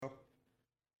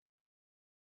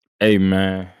Hey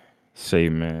man, say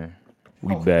man,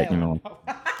 we Oh back. You hell know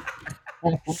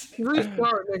no.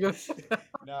 Restart, nigga.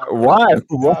 Nah, bro. why? Nah,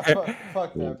 Why?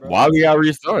 fuck that, bro. Why we got to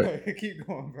restart? Keep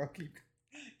going, bro. Keep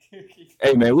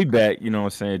Hey man, we back. You know what I'm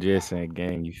saying? Just saying,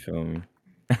 gang. You feel me?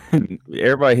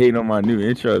 Everybody hating on my new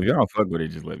intro. If y'all don't fuck with it,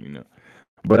 just let me know.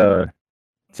 But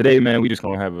today, man, we just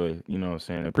gonna have a what I'm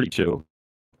saying, a pretty chill,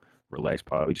 relaxed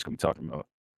pod. We just gonna be talking about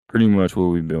pretty much what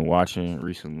we've been watching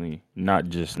recently, not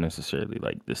just necessarily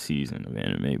like the season of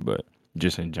anime, but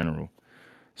just in general.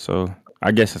 So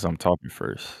I guess since I'm talking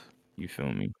first, you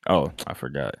feel me? Oh, I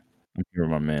forgot. I'm here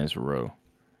with my man's Ro,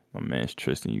 my man's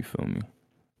Tristan. You feel me?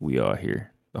 We all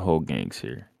here. The whole gang's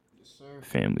here. Yes, sir.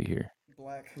 Family here.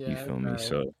 Black. You Yeah, feel me? right.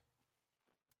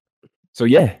 So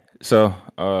yeah. So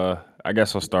I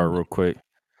guess I'll start real quick.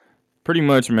 Pretty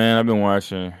much, man. I've been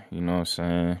watching. You know what I'm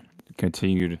saying?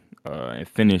 Continued and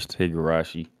finished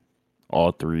Higurashi.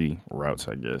 All three routes,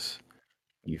 I guess.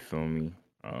 You feel me?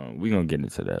 We gonna get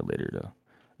into that later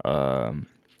though.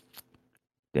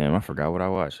 Damn, I forgot what I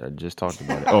watched. I just talked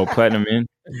about it. Oh, Platinum In.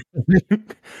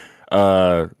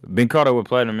 Been caught up with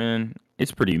Platinum In.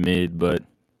 It's pretty mid, but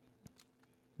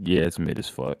yeah, it's mid as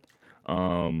fuck.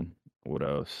 What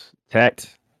else?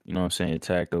 Tact. You know what I'm saying?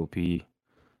 Tact OP.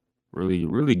 Really,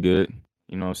 really good.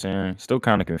 You know what I'm saying? Still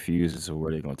kind of confused as to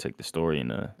where they're gonna take the story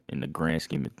in the grand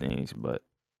scheme of things, but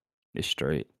it's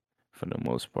straight for the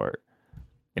most part.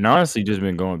 And honestly, just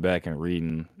been going back and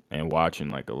reading and watching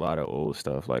like a lot of old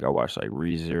stuff. Like I watched like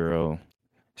ReZero,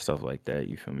 stuff like that.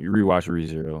 You feel me? Rewatch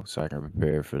ReZero so I can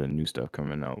prepare for the new stuff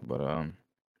coming out. But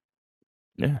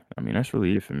yeah, I mean that's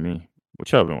really it for me.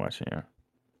 What y'all been watching? Yeah.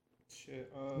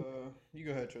 Shit. You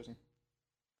go ahead, Tristan.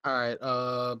 All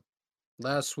right.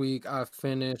 Last week I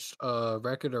finished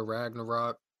Record of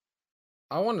Ragnarok.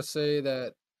 I want to say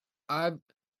that I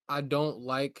I don't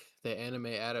like the anime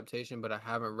adaptation, but I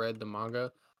haven't read the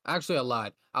manga. Actually, I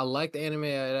lied. I like the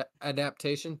anime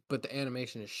adaptation, but the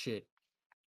animation is shit.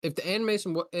 If the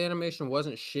animation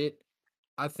wasn't shit,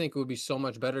 I think it would be so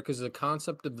much better because the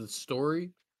concept of the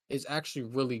story is actually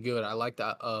really good. I like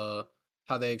that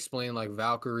how they explain like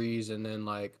Valkyries and then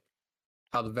like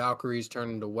how the Valkyries turn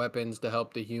into weapons to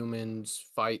help the humans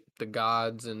fight the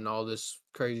gods and all this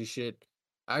crazy shit.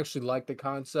 I actually like the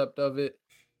concept of it.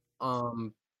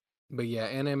 Um, but yeah,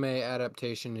 anime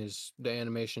adaptation is the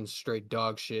animation straight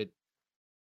dog shit.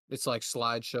 It's like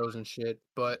slideshows and shit.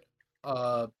 But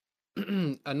uh,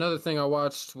 another thing I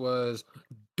watched was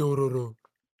Dororo.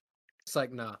 It's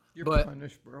like nah, You're but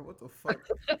punished, bro. What the fuck?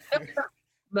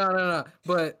 no.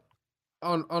 But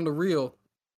on the real,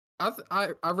 I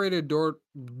rated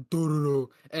Dororo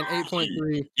an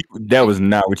 8.3. That was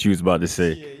not what you was about to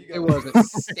say. Yeah, you It gotta wasn't.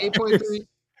 stop. 8.3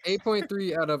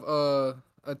 8.3 out of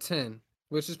a 10,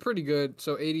 which is pretty good.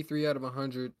 So 83 out of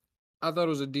 100. I thought it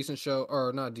was a decent show,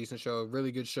 or not a decent show, a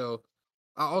really good show.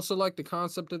 I also like the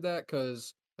concept of that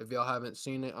because if y'all haven't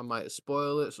seen it, I might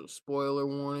spoil it. So spoiler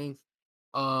warning.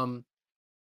 Um,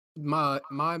 my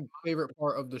favorite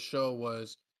part of the show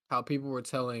was how people were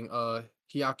telling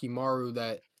Hyakimaru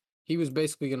that he was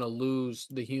basically gonna lose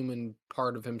the human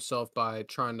part of himself by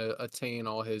trying to attain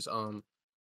all his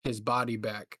body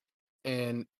back.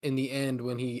 And in the end,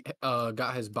 when he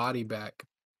got his body back,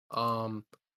 um,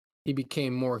 he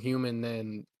became more human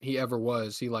than he ever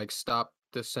was. He like stopped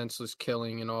the senseless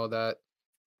killing and all that.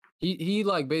 He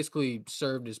like basically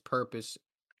served his purpose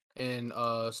and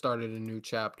started a new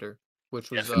chapter,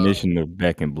 which was Definition of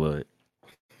back in blood.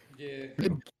 Yeah.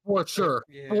 for sure,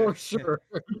 Yeah. for sure,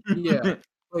 yeah.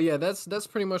 But yeah, that's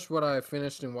pretty much what I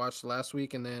finished and watched last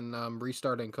week, and then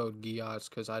restarting Code Geass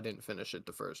because I didn't finish it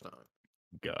the first time.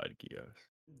 God, yes.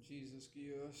 Jesus,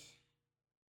 Gios.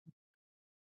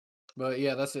 But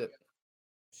yeah, that's it.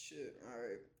 Shit. All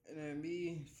right. And then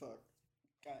me. Fuck.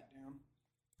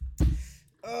 Goddamn.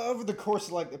 Over the course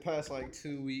of like the past like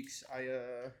 2 weeks, I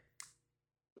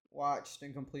watched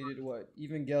and completed what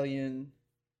Evangelion.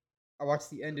 I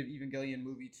watched the end of Evangelion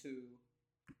movie 2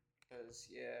 because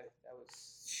yeah, that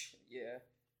was yeah.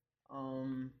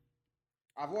 Um,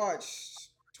 I've watched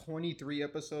 23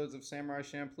 episodes of Samurai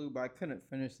Champloo, but I couldn't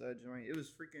finish that joint. It was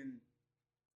freaking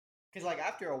because like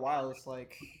after a while, it's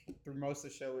like through most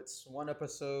of the show, it's one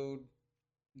episode,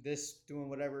 this doing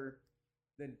whatever,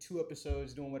 then 2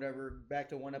 episodes doing whatever, back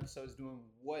to 1 episode doing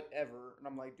whatever, and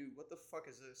I'm like, dude, what the fuck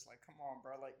is this? Like, come on,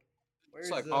 bro. Like, It's where's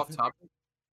like the? off topic.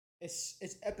 It's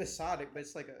episodic, but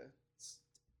it's like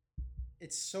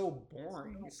it's so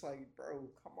boring. It's like, bro,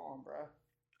 come on, bro.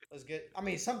 Let's get. I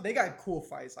mean, some they got cool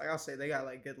fights. Like I'll say, they got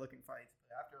like good looking fights.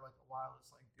 But after like a while,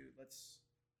 it's like, dude,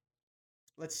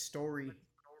 let's story.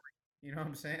 You know what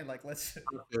I'm saying? Like let's I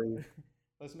feel you.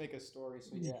 let's make a story.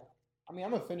 So yeah. I mean,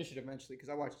 I'm gonna finish it eventually because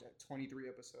I watched 23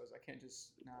 episodes. I can't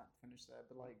just not finish that.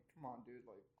 But like, come on, dude.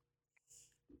 Like,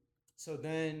 so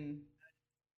then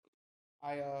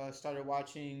I started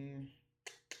watching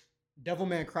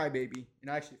Devilman Crybaby,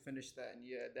 and I actually finished that. And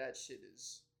yeah, that shit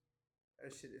is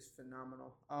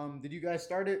phenomenal. Did you guys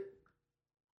start it?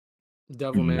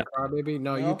 Devilman No. Crybaby.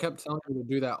 No, you No. kept telling me to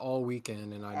do that all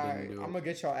weekend, and I All didn't right, do I'm it. gonna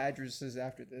get y'all addresses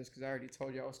after this because I already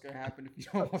told y'all what's gonna happen if you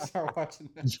don't want to start watching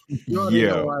that. You already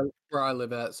know Yo, where I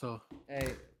live at, so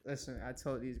Hey, listen, I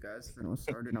told these guys if they don't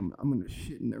start it, I'm gonna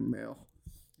shit in their mail.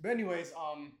 But anyways,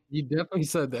 you definitely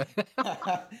said that.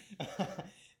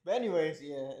 but anyways,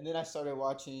 yeah. And then I started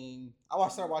watching.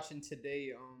 Started watching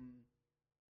today.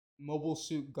 Mobile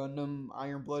Suit Gundam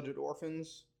Iron Blooded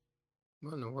Orphans.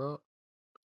 What in the world?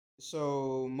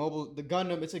 So the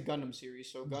Gundam, it's a Gundam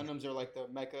series. So Gundams are like the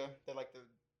mecha. They're like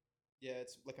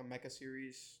it's like a mecha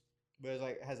series, but it's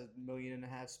like it has 1.5 million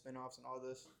spin-offs and all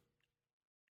this.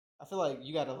 I feel like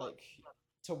you gotta like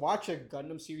to watch a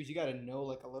Gundam series, you gotta know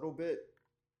like a little bit,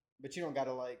 but you don't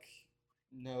gotta like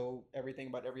know everything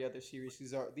about every other series.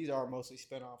 These are mostly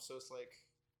spin-offs, so it's like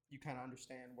you kind of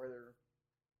understand where they're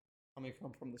coming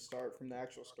from the start, from the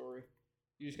actual story.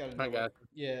 You just gotta I know like got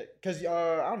yeah, because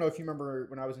I don't know if you remember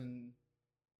when I was in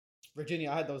Virginia,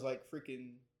 I had those like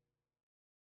freaking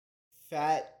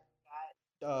fat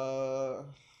uh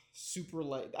super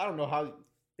like I don't know how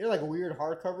they're like weird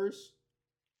hardcovers,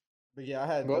 but yeah, I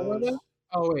had What were they? those.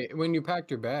 Oh wait, when you packed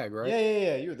your bag, right?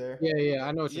 Yeah, you were there. Yeah,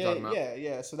 I know what you're Yeah, talking about.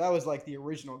 yeah. So that was like the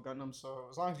original Gundam. So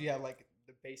as long as you have like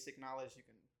the basic knowledge, you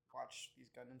can watch these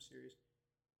Gundam series.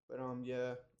 But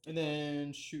yeah, and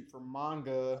then shoot for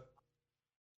manga.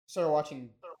 Started watching,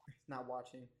 not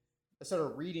watching. I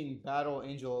started reading Battle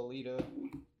Angel Alita.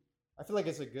 I feel like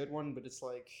it's a good one, but it's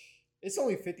like it's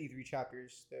only 53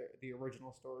 chapters. The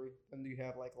original story. Then you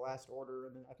have like Last Order,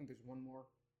 and then I think there's one more,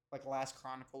 like Last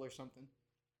Chronicle or something.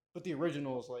 But the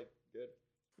original is like good.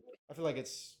 I feel like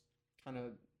it's kind of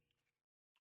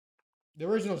the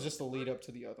original is just the lead up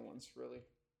to the other ones, really.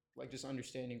 Like just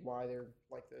understanding why they're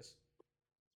like this.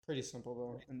 Pretty simple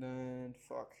though. And then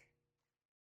fuck,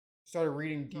 started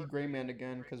reading D Gray Man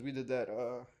again because we did that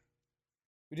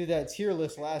tier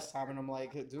list last time, and I'm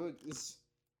like, hey, dude, is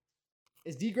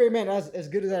D Gray Man as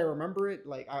good as I remember it?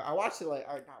 Like I watched it like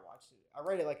I not watched it. I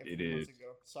read it like a it few months is.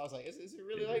 ago, so I was like, is it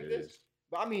really It like this? is.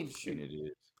 But I mean, And shoot, it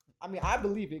is. I mean, I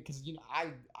believe it because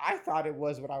I thought it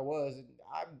was what I was, and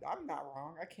I'm not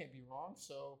wrong. I can't be wrong.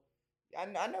 So I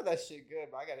know that shit good,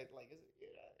 but I got to like, is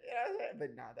it,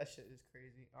 but nah, that shit is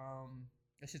crazy.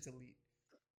 That shit's elite.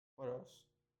 What else?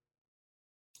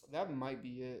 That might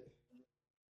be it.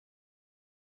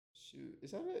 Shoot,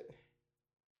 is that it?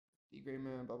 D Gray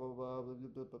Man, blah blah blah blah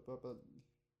blah blah blah blah.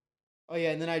 Oh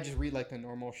yeah, and then I just read like the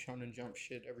normal Shonen Jump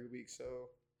shit every week. So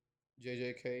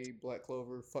JJK, Black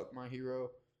Clover, Fuck My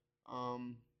Hero,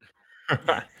 um, Hey,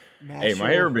 my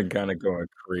hair Mashal. been kind of going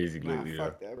crazy Nah, lately though.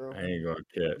 fuck that, bro. I ain't gonna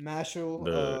cap. Mashal,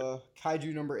 The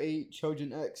Kaiju number 8,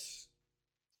 Chojin X,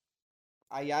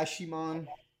 Ayashimon.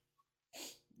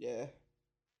 Yeah,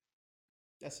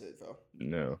 that's it though.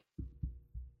 no,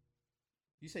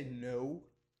 You say no?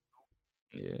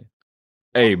 yeah.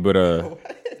 Hey, What? but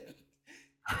What?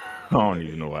 I don't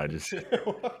even know why I just said.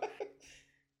 What?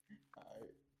 Alright.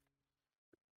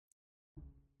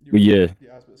 You But were, yeah,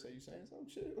 yeah, I was about to say you saying some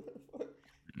shit. What the fuck?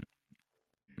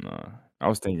 nah. I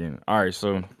was thinking, all right,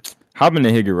 so hopping to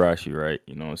Higurashi, right?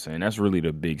 You know what I'm saying? That's really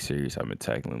the big series I've been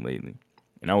tackling lately.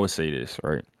 And I would say this,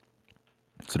 right?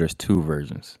 So there's two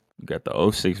versions. You got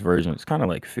the '06 version. It's kind of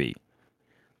like Fate,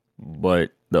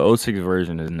 but the '06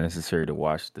 version is necessary to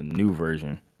watch the new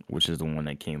version, which is the one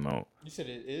that came out. You said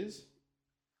it is?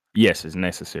 Yes, it's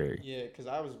necessary. Yeah, because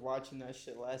I was watching that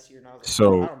shit last year and I was like,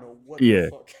 bro, I So don't know what the yeah,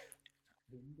 fuck.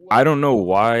 I What don't the know fuck?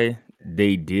 why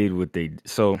they did what they.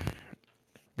 So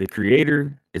the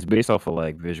creator is based off of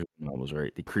like visual novels,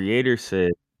 right? The creator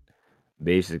said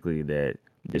basically that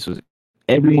this was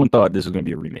everyone thought this was going to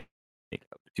be a remake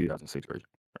of the 2006 version,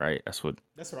 right? That's what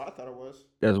I thought it was.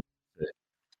 That's what it said.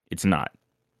 It's not.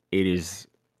 It is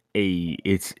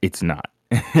it's not.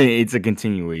 It's a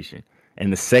continuation.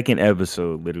 And the second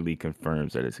episode literally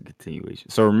confirms that it's a continuation.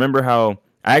 So remember how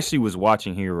I actually was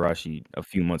watching Higurashi a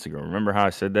few months ago. Remember how I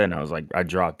said that and I was like I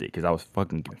dropped it because I was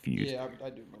fucking confused. Yeah, I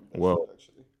do remember that shit Well,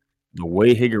 actually. the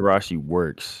way Higurashi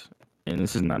works, and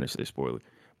this is not necessarily a spoiler,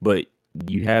 but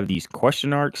you have these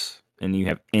question arcs and you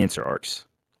have answer arcs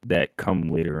that come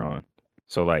later on.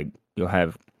 So like you'll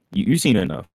have you've seen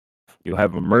enough. You'll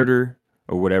have a murder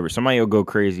or whatever. Somebody will go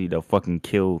crazy. They'll fucking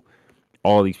kill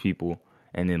all these people,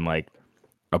 and then like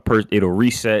it'll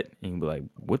reset, and you'll be like,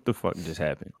 "What the fuck just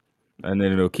happened?" and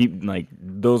then it'll keep like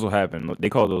those will happen. They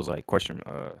call those like Trust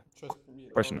me.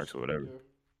 question marks or whatever.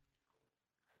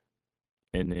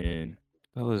 Yeah. And then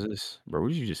what was this, bro? What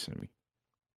did you just send me?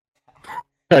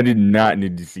 I did not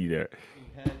need to see that.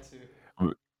 You had to.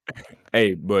 But-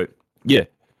 Hey, but yeah.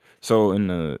 So in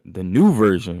the new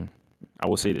version, I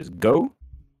will say this: Go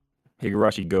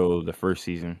Higurashi Go, the first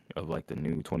season of like the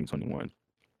new 2021,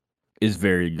 is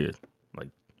very good. Like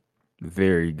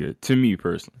very good to me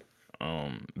personally.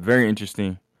 Very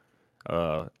interesting.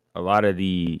 A lot of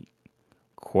the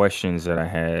questions that I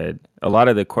had, a lot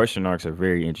of the question arcs are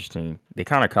very interesting. They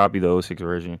kind of copy the O6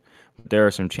 version, but there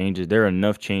are some changes. There are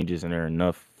enough changes, and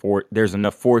there's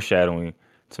enough foreshadowing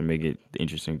to make it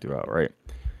interesting throughout. Right.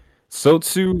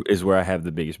 Sotsu is where I have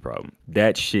the biggest problem.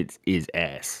 That shit is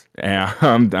ass, and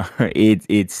I'm done.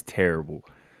 It's terrible.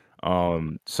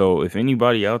 So if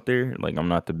anybody out there, like I'm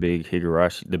not the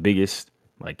biggest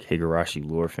like Higurashi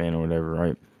lore fan or whatever,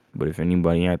 right? But if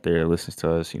anybody out there listens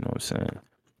to us, you know what I'm saying,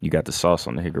 you got the sauce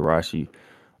on the Higurashi.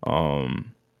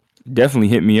 Um, Definitely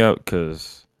hit me up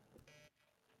because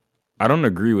I don't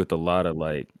agree with a lot of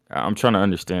like I'm trying to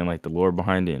understand like the lore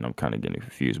behind it, and I'm kind of getting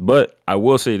confused. But I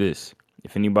will say this: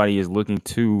 if anybody is looking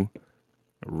to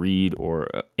read or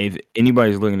if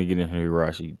anybody's looking to get into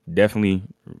Higurashi, definitely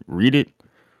read it.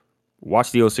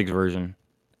 Watch the '06 version.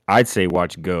 I'd say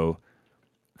watch Go.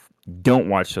 Don't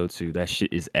watch Shotsu. That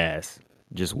shit is ass.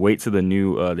 Just wait till the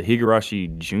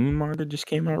Higurashi June manga just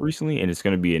came out recently, and it's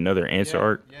gonna be another answer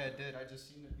arc. Yeah, it did. I just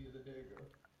seen it the other day ago.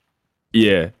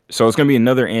 Yeah, so it's gonna be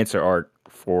another answer arc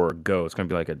for Go. It's gonna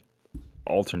be like a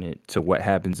alternate to what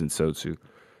happens in Sotsu.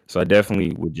 So I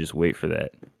definitely would just wait for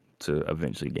that to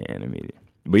eventually get animated.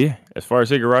 But yeah, as far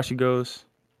as Higurashi goes,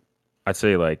 I'd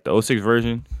say like the '06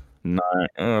 version, nine,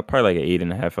 probably like an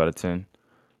 8.5 out of 10.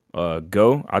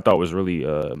 Go, I thought was really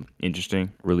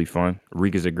interesting, really fun.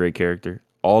 Rika's a great character.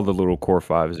 All the little core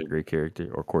five is a great character,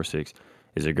 or core six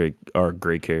is a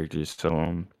great characters. So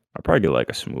I probably get like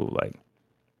a smooth like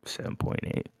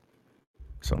 7.8,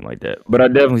 something like that. But I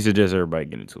definitely suggest everybody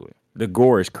get into it. The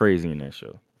gore is crazy in that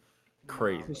show.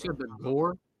 Crazy. You said the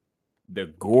gore? The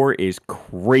gore is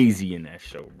crazy in that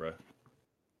show, bro.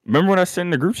 Remember when I sent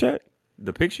in the group chat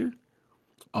the picture?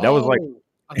 That was like Oh,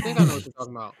 I think I know what you're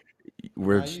talking about.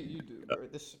 where Nah, you do, bro.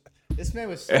 This man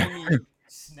was sending me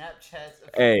Snapchats.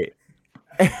 hey,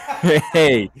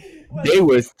 hey, What they the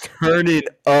was turning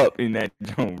up in that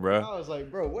joint, bro. I was like,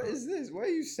 bro, what is this? Why are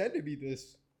you sending me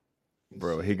this?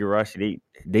 Bro, shit. Higurashi,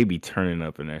 they be turning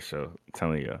up in that show. I'm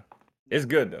telling you, it's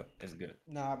good though. It's good.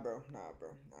 Nah, bro.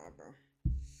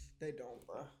 They don't,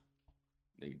 bro.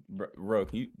 Bro,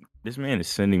 this man is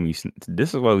sending me.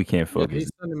 This is why we can't Yeah, focus.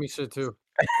 he's sending me shit too.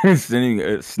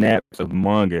 Sending snaps of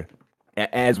manga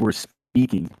as we're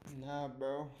speaking. Nah,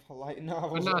 bro. Light But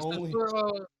novels nah, only.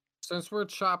 since we're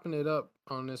chopping it up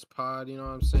on this pod, you know what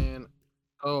I'm saying?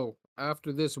 Oh,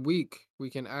 after this week, we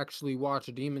can actually watch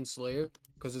Demon Slayer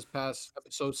because it's past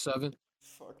episode 7.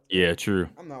 Fuck that. Yeah, true.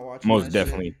 I'm not watching Most that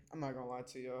definitely. shit. I'm not gonna lie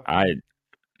to y'all.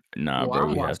 Nah, Well, bro, I'm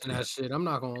you have watching to. that shit. I'm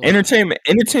not gonna lie.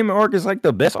 Entertainment arc is like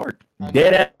the best arc. I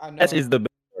Dead know, ass is the best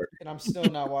arc. and I'm still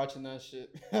not watching that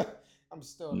shit. I'm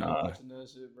still not Nah, watching that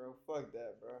shit, bro. Fuck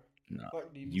that, bro. nah.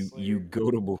 Fuck Demon You Slayer.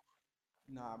 goatable.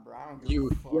 Nah, bro. I don't give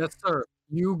a fuck. Yes, sir.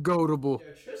 You goatable.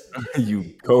 Yo, Tristan You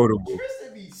be goatable.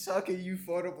 Tristan be sucking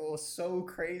ufotable so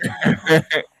crazy. Bro.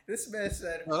 This man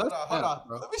said, No, hold that's on, cap,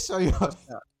 bro. Let me show you. That's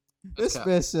cap. That's This cap.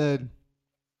 man said,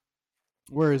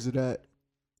 where is it at?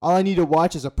 All I need to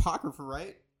watch is Apocrypha,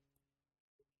 right?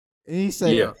 And he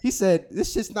said, Yeah.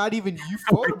 this shit's not even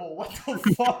ufotable. What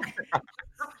the fuck?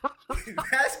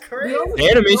 That's crazy. The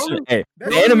animation, hey,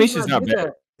 That's the animation's not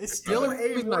bad. It's The still only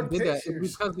reason I A1 did that is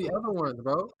pictures. because the other ones,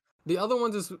 bro. The other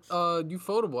ones is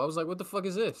ufotable. I was like, what the fuck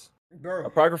is this? Bro,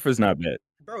 Apocrypha's not bad.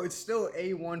 bro, it's still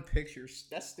A1 pictures.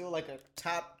 That's still like a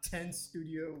top 10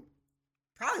 studio.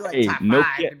 Probably like Hey, top no 5,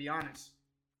 cap. to be honest.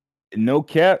 No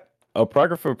cap.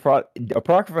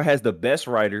 Apocrypha has the best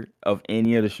writer of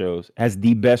any of the shows. Has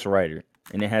the best writer,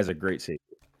 and it has a great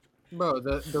sequel. Bro,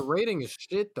 the rating is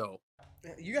shit though.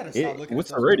 You gotta stop looking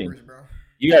What's at the those rating? numbers, bro.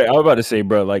 I was about to say,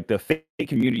 bro, like the fake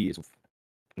community is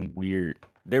weird.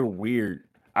 They're weird.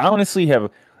 I honestly have,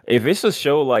 if it's a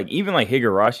show like even like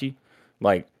Higurashi,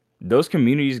 like those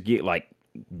communities get like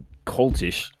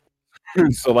cultish.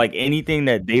 So like anything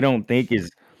that they don't think is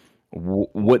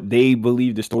what they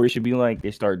believe the story should be like,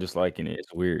 they start disliking it.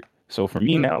 It's weird. So for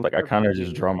me now, like I kind of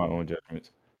just draw my own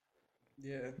judgments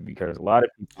Yeah. because a lot of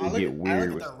people I get look weird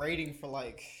at with. the rating for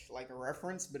like a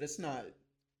reference, but it's not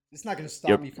gonna stop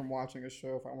Yep. me from watching a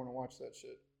show if I want to watch that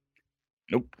shit.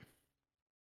 Nope.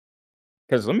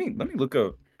 Because let me look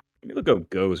up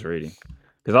Go's rating.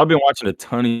 because I've been watching a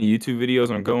ton of YouTube videos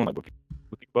on going like what people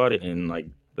about it, and like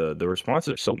the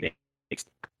responses are so mixed.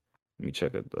 Let me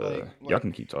check it. Y'all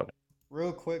can keep talking.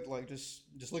 Real quick, like just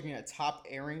looking at top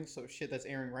airing, so shit that's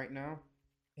airing right now,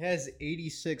 it has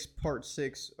 86 part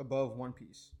 6 above One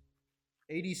Piece.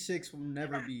 86 will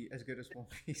never be as good as One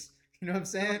Piece. You know what I'm I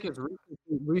saying? think it's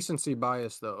recency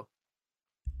bias though.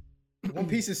 One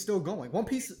Piece is still going. One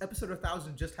Piece episode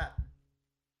 1000 just happened.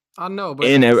 I know, but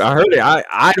And I heard it.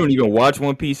 I don't even watch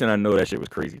One Piece, and I know that shit was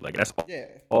crazy. Like that's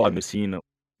all I've been seeing.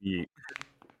 Yeah.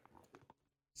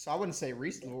 So I wouldn't say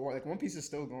recent. Like One Piece is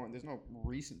still going. There's no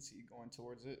recency going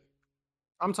towards it.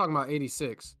 I'm talking about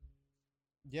 86.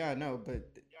 Yeah, I know,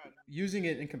 but using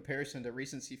it in comparison to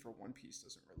recency for One Piece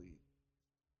doesn't really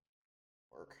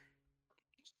work.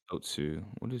 Sotsu.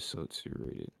 What is Sotsu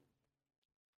rated?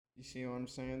 You see what I'm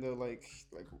saying? Though, like,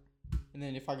 and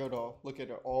then if I go to look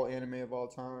at all anime of all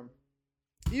time,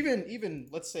 even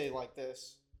let's say like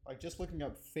this, like just looking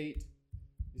up Fate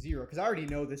Zero, because I already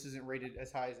know this isn't rated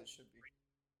as high as it should be.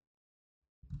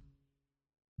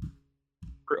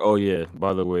 Oh yeah.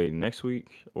 By the way, next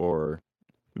week or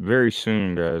very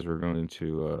soon, guys, we're gonna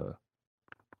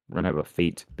have a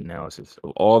Fate analysis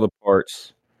of all the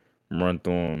parts, run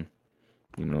through them.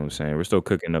 You know what I'm saying? We're still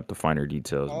cooking up the finer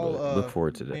details, All but look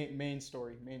forward to that. main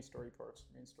story parts,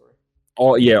 main story.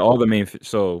 All the main.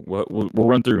 So we'll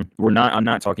run through. I'm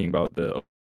not talking about the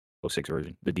 06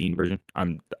 version, the Dean version.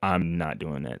 I'm not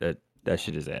doing that. That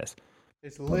shit is ass.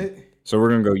 It's lit. So we're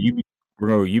gonna go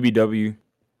UBW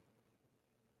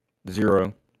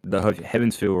 0, the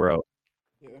Heaven's Feel route,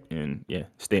 and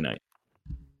Stay Night,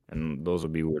 and those will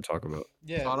be what we're talking about.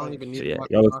 Yeah, so I don't even need. So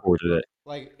y'all look forward to that.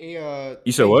 Like You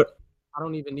said what? I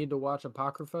don't even need to watch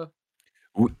Apocrypha.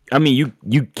 I mean,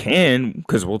 you can,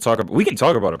 because we can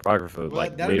talk about Apocrypha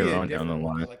like later on down the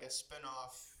line. Like a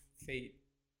spinoff Fate,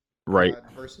 right?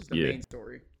 Versus the main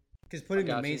story, because putting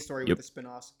the main story with the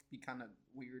spinoffs could be kind of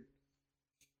weird.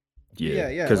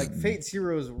 Yeah. Like Fate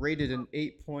Zero is rated an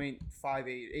 8.58,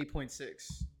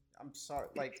 8.6. I'm sorry,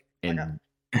 like that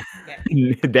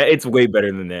it's way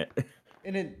better than that.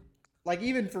 And it, like,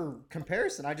 even for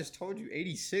comparison, I just told you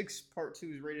 86 Part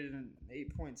 2 is rated an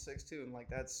 8.62, and like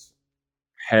that's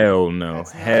hell no.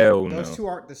 Those two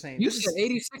aren't the same. You said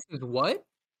 86 is what?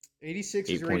 86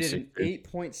 is rated an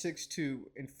 8.62,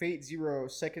 and Fate Zero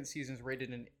second season is rated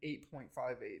an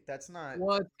 8.58. That's not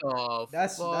what the.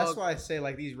 That's why I say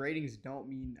like these ratings don't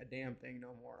mean a damn thing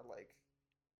no more. Like,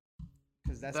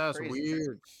 because that's crazy.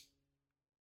 Weird.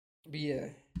 But yeah,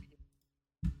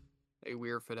 they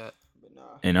weird for that. But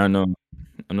nah. And I know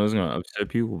it's gonna upset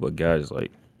people, but guys,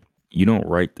 like, you don't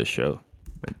write the show.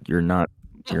 Like, you're not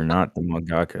the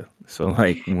mangaka. So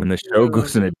like when the show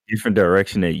goes in a different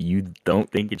direction that you don't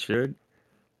think it should,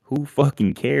 who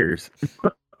fucking cares?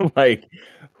 Like,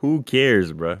 who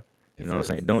cares, bro? You know what I'm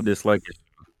saying? Don't dislike it.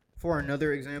 For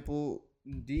another example,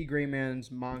 D. Gray Man's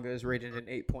manga is rated an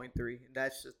 8.3.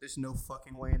 That's just, there's no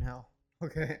fucking way in hell.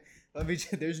 Okay,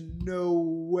 there's no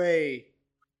way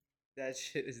that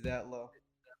shit is that low.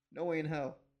 No way in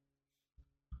hell.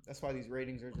 That's why these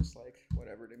ratings are just like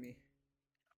whatever to me.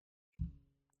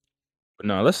 But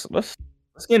no, let's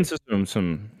get into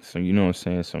some you know what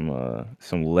I'm saying,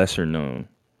 some lesser known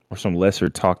or some lesser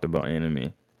talked about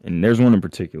anime. And there's one in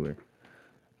particular.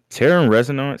 Terror and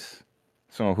Resonance.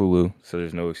 It's on Hulu, so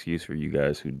there's no excuse for you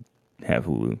guys who have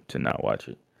Hulu to not watch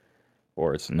it.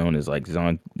 Or it's known as like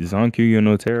Zonkyu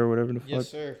no Terror or whatever the fuck. Yes,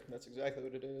 sir. That's exactly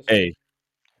what it is. Hey,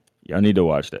 y'all need to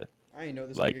watch that. I ain't know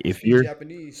this. Like, if you're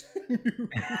Japanese,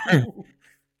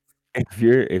 if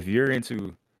you're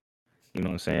into, you know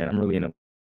what I'm saying, I'm really into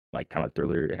like kind of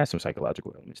thriller. It has some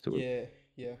psychological elements to it.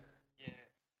 Yeah.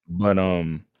 But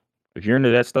if you're into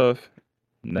that stuff,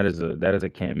 that is a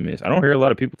can't miss. I don't hear a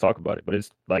lot of people talk about it, but it's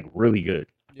like really good.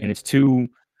 Yeah. And it's two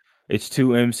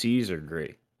MCs are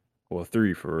great. Well,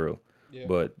 3 for real. Yeah.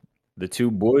 But the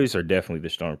 2 boys are definitely the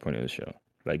strong point of the show.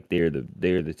 Like they're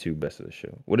the 2 best of the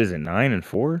show. What is it, 9 and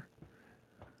 4?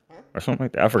 Or something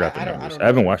like that. I forgot the numbers. I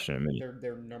haven't watched it in a minute.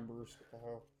 Their numbers.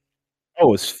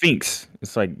 Oh, it's Sphinx.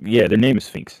 It's like, yeah, their name is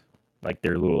Sphinx. Like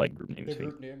their little like group name is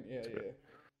Sphinx. Group name,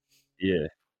 yeah.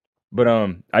 But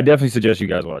I definitely suggest you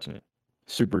guys watching it.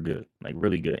 Super good, like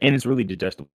really good, and it's really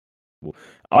digestible.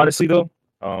 Honestly, though,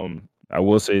 I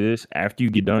will say this: after you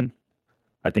get done,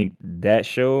 I think that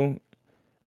show,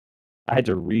 I had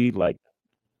to read like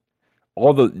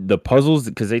all the puzzles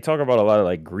because they talk about a lot of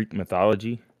like Greek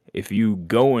mythology. If you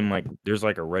go and like, there's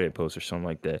like a Reddit post or something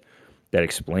like that that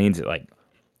explains it like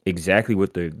exactly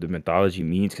what the mythology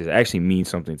means, because it actually means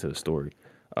something to the story.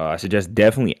 I suggest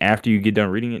definitely after you get done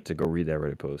reading it to go read that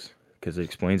Reddit post because it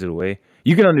explains it away.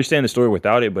 You can understand the story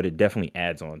without it, but it definitely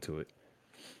adds on to it.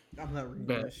 I'm not reading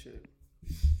Bet. that shit.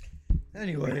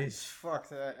 Anyways, fuck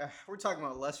that. We're talking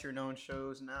about lesser known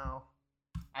shows now.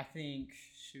 I think,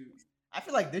 shoot, I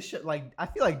feel like this shit, like, I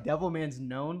feel like Devilman's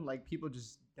known, like, people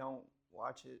just don't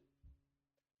watch it.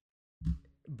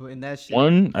 But in that shit,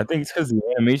 One, I think it's because of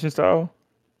the animation style.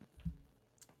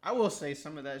 I will say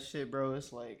some of that shit, bro.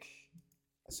 It's like,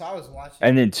 so I was watching.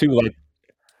 And then two, like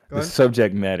Go the ahead.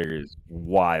 subject matter is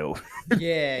wild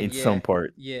Yeah, in yeah, some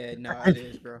part. yeah. No, it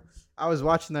is, bro. I was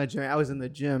watching that joint. I was in the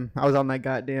gym. I was on that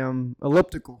goddamn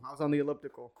elliptical. I was on the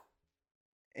elliptical,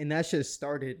 and that shit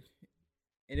started,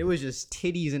 and it was just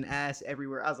titties and ass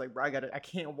everywhere. I was like, bro, I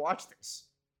can't watch this.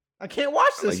 I can't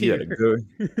watch this Like you had a here.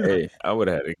 good. Hey, I would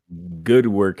have had a good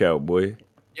workout, boy.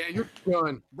 Yeah, you're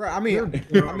done. Bro, I mean,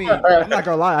 You're I'm not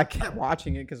gonna lie. I kept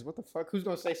watching it because what the fuck? Who's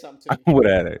gonna say something I to me? would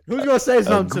have had Who's gonna say a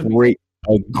something to me?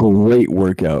 great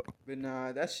workout. But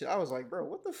nah, that shit. I was like, bro,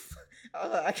 what the? I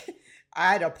was like,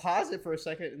 I had to pause it for a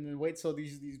second and then wait till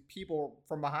these people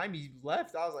from behind me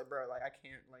left. I was like, bro, like I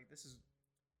can't, like this is.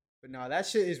 But no, that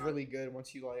shit is really good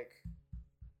once you like.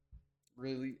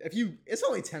 Really, if you, it's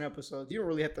only 10 episodes. You don't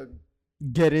really have to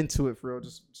get into it for real.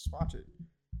 Just watch it.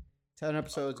 10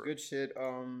 episodes, good shit.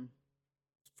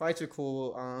 Fights are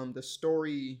cool. The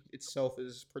story itself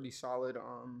is pretty solid.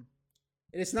 And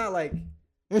it's not like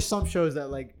there's some shows that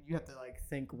like you have to like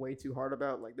think way too hard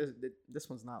about. Like this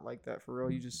one's not like that for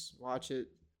real. You just watch it,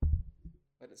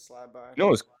 let it slide by.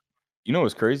 You know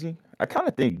what's crazy? I kind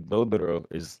of think Dodoro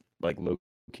is like low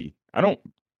key.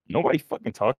 Nobody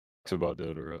fucking talks about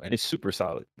Dodoro, and it's super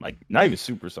solid. Like not even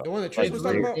super solid. The one that Like, Trace It's was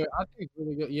talking really about. good. I think it's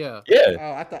really good. Yeah. yeah,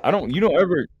 Oh, I thought. I don't. You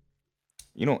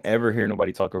don't ever hear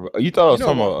nobody talk about. You thought I was You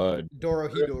know talking what? about Doro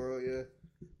Hidoro, yeah.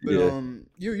 But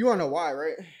yeah. you wanna know why,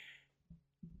 right?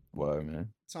 Why, man?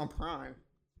 It's on Prime.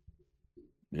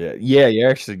 Yeah.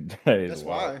 Actually, that is That's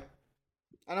wild. why.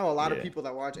 I know a lot of Yeah. people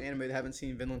that watch anime that haven't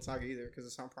seen Vinland Saga either because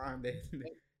it's on Prime. They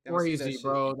don't see that Crazy, shit.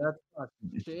 bro. That's not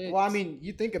shit. Well, I mean,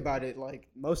 you think about it. Like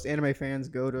most anime fans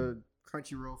go to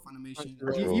Crunchyroll, Funimation,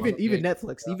 Crunchyroll, even Funimation,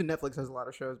 Netflix. Even Netflix has a lot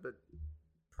of shows, but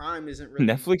Prime isn't really.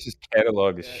 Netflix's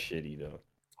catalog is that. shitty though.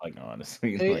 Like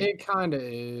honestly, It, like it kind of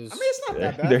is. I mean, it's not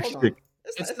that bad. they're Hold on. shit.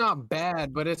 It's not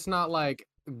bad, but it's not like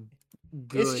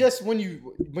good. It's just when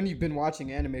you've been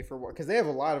watching anime for what? Because they have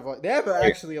a lot of like they have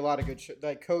actually a lot of good shit.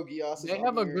 Like Kogias. They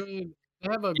have a good.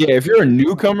 They have a Yeah, if you're a good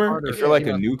newcomer, starter. if you're like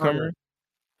Yeah, a newcomer,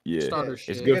 yeah, starter it's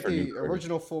shit. They good got for the newcomers.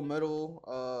 original Full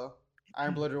Metal,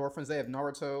 Iron Blooded Orphans. They have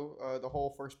Naruto, the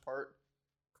whole first part.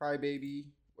 Crybaby.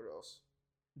 What else?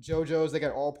 JoJo's. They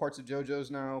got all parts of JoJo's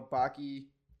now. Baki,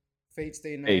 Fate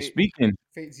Stay Night, Hey,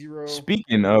 Fate Zero.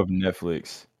 speaking of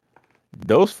Netflix,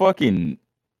 those fucking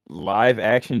live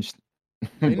action,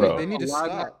 bro, They need to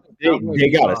stop they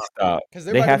gotta stop. because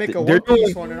they're They about to have make to. a They're One Piece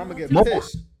doing one, and I'm gonna get more.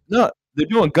 pissed. No, they're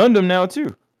doing Gundam now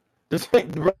too.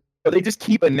 Bro, they just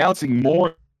keep announcing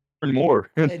more and more.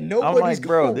 And I'm nobody's like,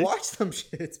 bro, gonna watch them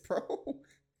shits, bro.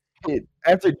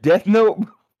 after Death Note,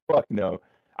 fuck no.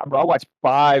 Bro, I watched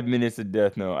 5 minutes of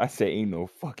Death Note. I said, ain't no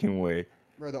fucking way.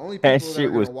 Bro, the only That people that shit are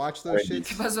gonna was watch those crazy.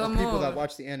 shits are people that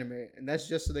watch the anime, and that's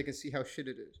just so they can see how shit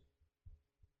it is.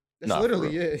 That's Nah, for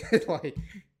literally it. Like,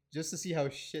 just to see how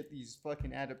shit these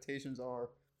fucking adaptations are.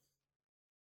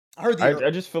 I heard the.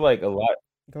 I just feel like a lot.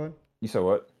 Go ahead. You said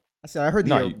what? I said I heard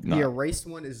No, the erased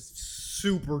one is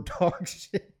super dog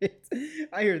shit.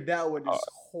 I heard that one is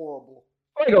horrible.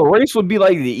 Like a race would be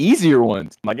like the easier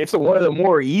ones. Like it's one of the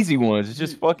more easy ones. It's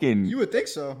just fucking. You would think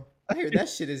so. I hear that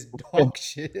shit is dog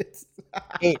shit.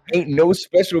 ain't no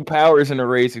special powers in the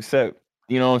race except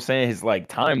you know what I'm saying his like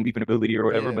time leaping ability or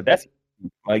whatever. Yeah. But that's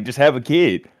like just have a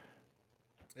kid.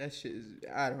 That shit is.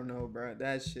 I don't know, bro.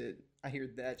 That shit. I hear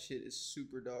that shit is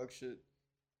super dog shit.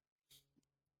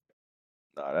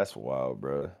 Nah, that's wild,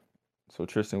 bro. So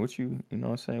Tristan, what you know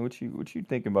what I'm saying? What you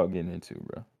thinking about getting into,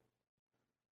 bro?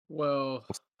 Well,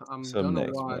 I'm what's up gonna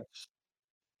next, bro? watch.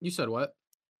 You said what?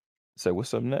 So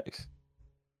what's up next?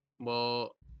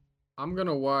 Well, I'm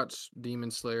gonna watch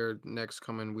Demon Slayer next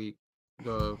coming week.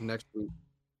 The next week.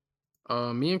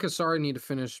 Me and Kasari need to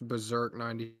finish Berserk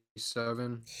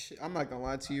 97. Shit, I'm not gonna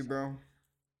lie to you, bro.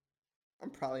 I'm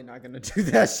probably not gonna do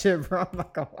that shit, bro. I'm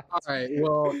not gonna lie. All right,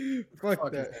 well, fuck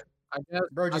fuck that, it. I guess,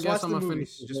 bro. Just I guess watch I'm the gonna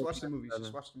movies. finish. Just watch the Berserk movies. 97.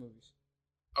 Just watch the movies.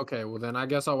 Okay, well then I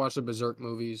guess I'll watch the Berserk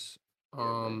movies.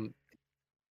 Yeah,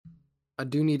 I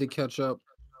do need to catch up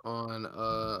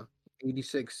on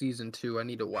 86 season 2. I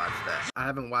need to watch that. I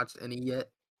haven't watched any yet.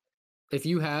 If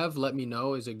you have, let me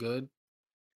know. Is it good?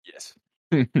 Yes.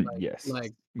 Like, yes.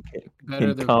 like Okay.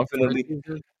 better than confidently. first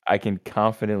season? I can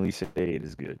confidently say it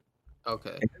is good.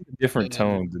 Okay. It has a different And-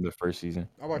 tone than the first season,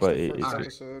 I watched but the it's first good.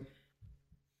 episode.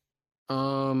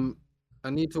 I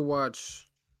need to watch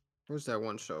What's that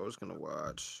one show I was gonna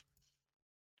watch?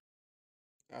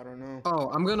 I don't know. Oh,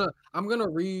 I'm gonna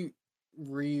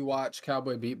rewatch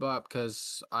Cowboy Bebop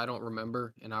because I don't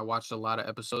remember, and I watched a lot of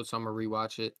episodes, so I'm gonna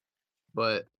rewatch it.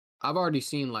 But I've already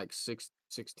seen like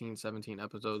 16, 17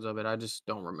 episodes of it. I just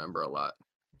don't remember a lot,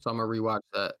 so I'm gonna rewatch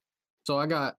that. So I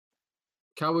got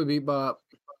Cowboy Bebop,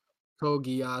 Code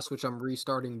Geass, which I'm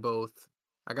restarting both.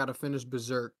 I gotta finish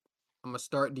Berserk. I'm gonna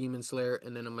start Demon Slayer,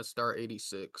 and then I'm gonna start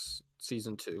 86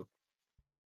 season 2.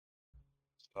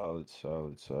 Solid,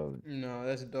 solid, solid. No,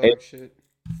 that's And, dog shit.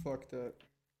 Fuck that.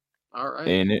 All right.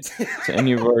 and it to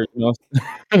any of our,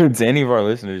 to any of our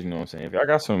listeners, you know what I'm saying. If y'all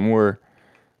got some more,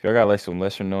 if y'all got like some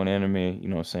lesser known anime, you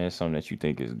know what I'm saying, something that you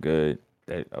think is good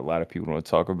that a lot of people don't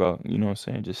talk about, you know what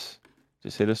I'm saying, just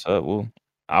hit us up.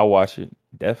 I'll watch it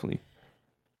definitely.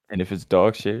 And if it's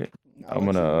dog shit, I'll I'm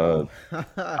let you gonna know.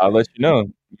 I'll let you know.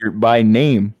 You're by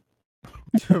name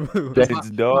that By, it's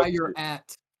dog your shit.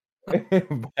 at.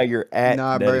 By your at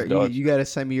Nah, that bro, is dog you shit. gotta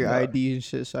send me your Nah, ID and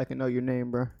shit so I can know your name,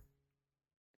 bro.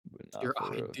 but nah, Your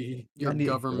for real. ID, I your need,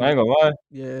 'Cause I ain't government. gonna lie,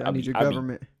 yeah, I I need be your I be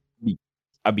government. be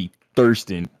I be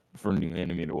thirsting for new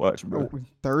anime to watch, bro. Bro,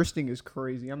 thirsting is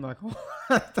crazy. I'm not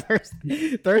gonna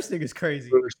thirsting is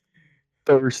crazy.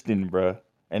 Thirsting, bro.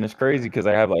 And it's crazy because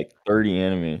I have like 30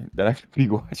 anime that I could be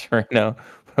watching right now.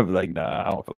 But I'm like, nah,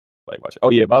 I don't feel like watching. Oh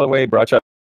yeah, by the way, bro, to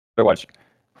watch.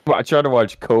 I tried to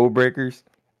watch Code Breakers.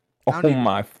 I don't Oh even.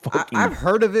 my I've fucking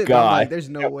heard of it, but I'm god! like, there's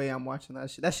no way I'm watching that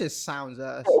shit. That shit sounds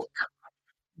ass. Bro,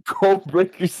 Code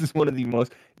Breakers is one of the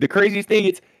most. The craziest thing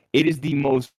is, it is the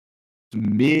most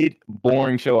mid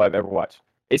boring show I've ever watched.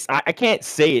 I can't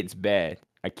say it's bad.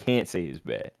 I can't say it's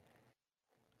bad.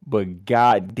 But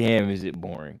god damn, is it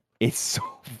boring? It's so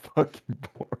fucking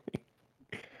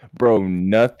boring, bro.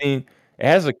 Nothing. It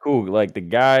has a cool like the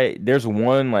guy. There's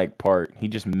one like part he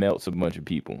just melts a bunch of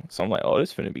people. So I'm like, oh,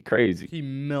 this finna be crazy. He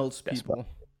melts That's about people.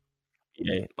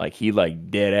 yeah. Like he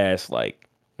like dead ass like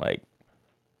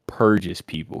purges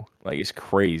people. Like it's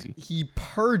crazy. He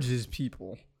purges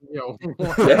people. Yo,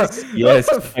 Yes, yes.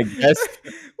 Like that's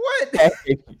What?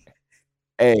 hey,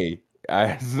 hey.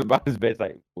 I was about his best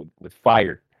like with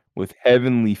fire. With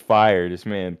heavenly fire, this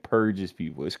man purges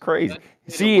people. It's crazy.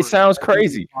 Let's say the See, it word sounds heavenly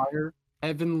crazy. fire.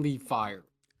 Heavenly fire.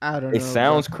 I don't It know, bro.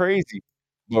 sounds crazy.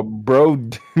 But bro,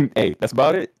 hey, that's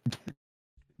about it.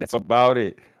 That's about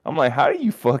it. I'm like, how do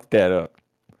you fuck that up?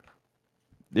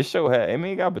 This show had, I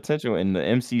mean, it got potential, and the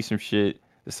MC some shit,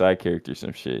 the side characters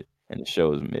some shit, and the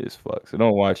show is mid as fuck. So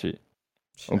don't watch it.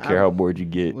 I don't care I how bored you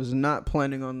get. was not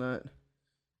planning on that.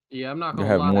 Yeah, I'm not You'll gonna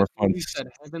have lie. more When fun you said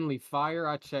heavenly fire,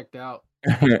 I checked out.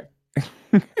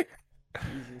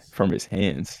 Jesus. from his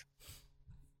hands.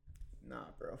 Nah,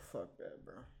 bro. Fuck that,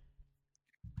 bro.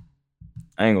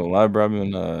 I ain't gonna lie, bro. I've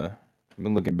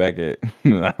been looking back at.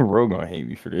 Ro gonna hate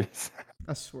me for this.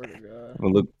 I swear to God.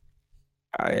 But look,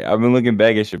 I've been looking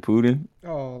back at Shippuden,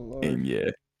 Oh Lord. and yeah,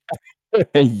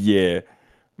 yeah.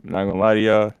 I'm not gonna lie to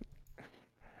y'all.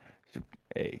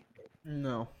 Hey,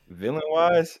 No. villain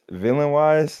wise,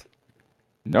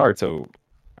 Naruto.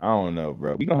 I don't know,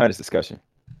 bro. We gonna have this discussion.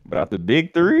 But out the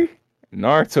big three,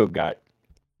 Naruto got.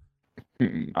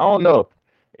 I don't know.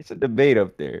 It's a debate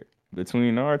up there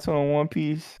between Naruto and One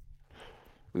Piece.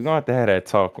 We gonna have that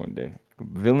talk one day.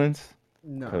 Villains,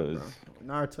 Nah, cause bro.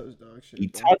 Naruto's dog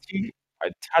shit, bro.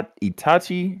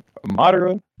 Itachi,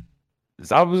 Madara,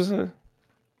 Zabuza.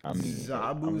 I mean, hey,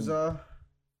 Zabuza.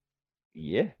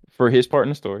 yeah, for his part in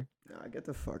the story. Nah, get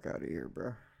the fuck out of here,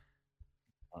 bro.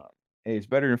 Uh, hey, it's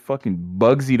better than fucking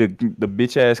Bugsy, the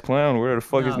bitch ass clown, whatever the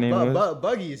fuck his Nah, name was.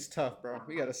 Buggy is tough, bro.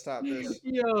 We gotta stop this.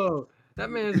 Yo, that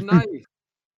man's nice.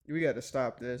 We gotta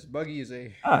stop this. Buggy is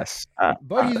a I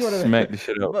Buggy's one of smacked the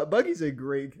shit out. Buggy's a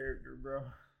great character, bro.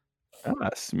 I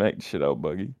smacked the shit out,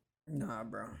 Buggy. Nah,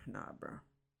 bro. Nah, bro.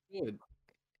 Good.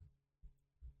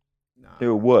 Nah, Hear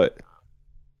bro. what?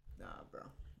 Nah, bro.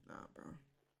 Nah, bro.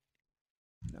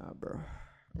 Nah, bro.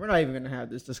 We're not even gonna have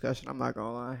this discussion. I'm not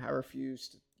gonna lie. I refuse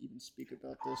to even speak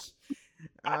about this.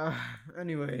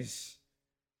 Anyways,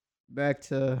 back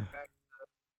to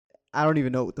I don't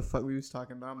even know what the fuck we was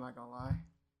talking about. I'm not gonna lie.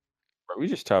 Bro, we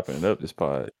just chopping it up this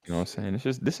pod. You know what I'm saying? It's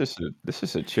just this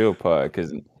is a chill pod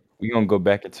because we gonna go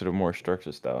back into the more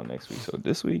structured style next week. So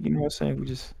this week, you know what I'm saying? We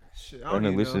just Shit, I don't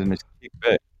letting the even know. listeners kick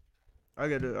back. I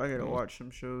gotta You know? watch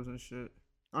some shows and shit.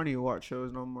 I don't even watch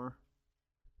shows no more.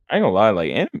 I ain't gonna lie,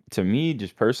 like to me,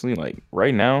 just personally, like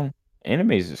right now,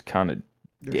 anime is just kind of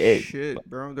They're dead. shit,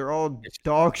 bro. They're all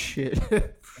dog shit.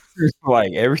 It's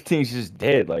like everything's just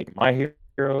dead. Like My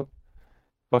Hero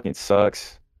fucking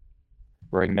sucks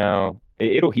right now.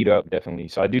 It'll heat up definitely.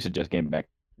 So I do suggest getting back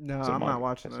No, to the I'm not manga.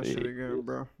 watching that shit again,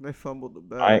 bro. They fumbled the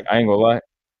bag. I ain't gonna lie.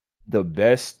 the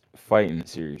best fight in the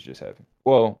series just happened.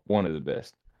 Well, one of the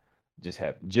best just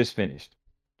happened. Just finished.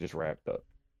 Just wrapped up.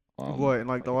 What, in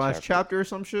like the Like a last chapter. chapter or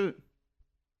some shit?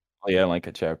 Oh yeah, like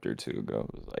a chapter or two ago.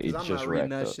 It was like Because it I'm just not reading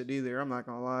wrapped that up. shit either. I'm not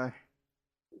gonna lie.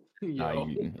 Nah,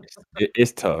 Yo,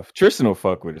 it's tough. Tristan will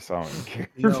fuck with it, so I don't even care.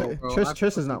 no, bro.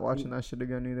 Trish is not watching that shit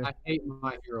again either. I hate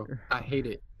My Hero. I hate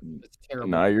it. It's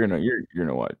Nah, terrible. you're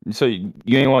no what. So you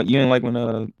ain't like when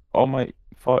All Might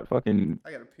fought fucking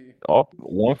I gotta pee.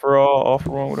 one for all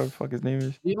for one, whatever the fuck his name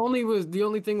is. The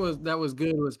only thing that was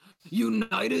good was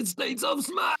United States of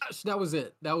Smash. That was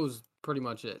it. That was pretty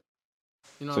much it.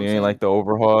 You know So what I'm you ain't saying? like the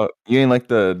overhaul. You ain't like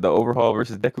the overhaul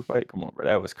versus Deku fight. Come on, bro,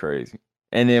 that was crazy.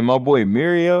 And then my boy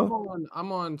Mirio.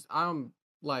 I'm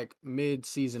like mid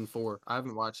season 4. I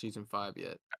haven't watched season 5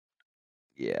 yet.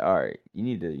 Yeah, all right. You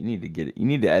need to get it. You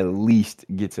need to at least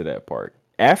get to that part.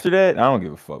 After that, I don't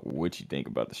give a fuck what you think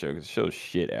about the show because the show's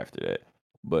shit after that.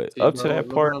 But See, up to bro, that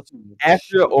look part, what I'm saying.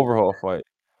 after the overhaul fight,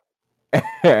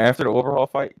 after the overhaul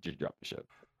fight, just drop the show.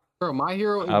 Bro, My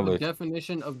Hero is I'll the let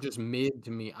definition of just mid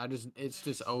to me. It's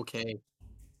just okay.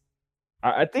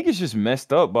 I think it's just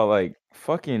messed up by like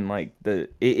fucking like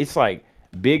it's like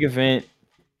big event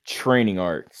training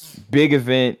arc, big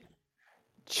event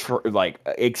like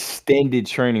extended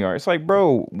training arc. It's like,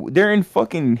 bro, they're in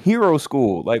fucking hero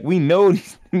school. Like we know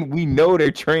we know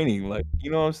they're training. Like you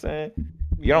know what I'm saying?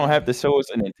 You don't have to show us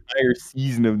an entire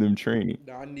season of them training.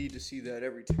 I need to see that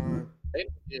every time. They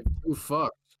give two fucks.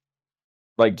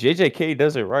 Like JJK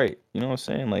does it right. You know what I'm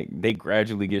saying? Like they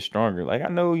gradually get stronger. Like I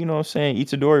know, you know what I'm saying,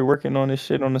 Itadori working on this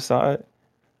shit on the side.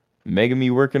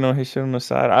 Megami working on his shit on the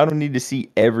side. I don't need to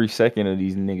see every second of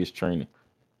these niggas training.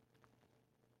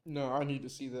 No, I need to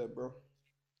see that, bro.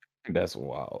 That's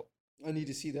wild. I need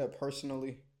to see that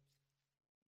personally.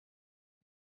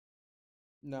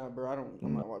 Nah, bro,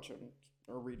 I'm not watching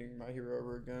or reading My Hero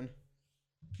ever again.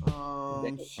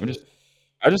 Shit.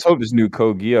 I just hope this new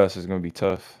Code Geass is gonna be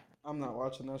tough. I'm not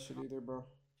watching that shit either, bro.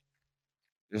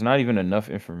 There's not even enough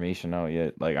information out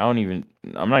yet. Like I'm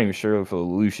not even sure if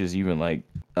Lelouch is even like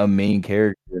a main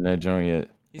character in that joint yet.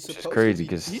 He's Which is supposed crazy to be.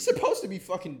 because He's supposed to be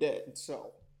fucking dead.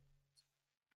 So.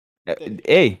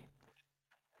 hey,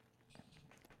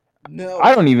 No.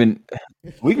 I don't even.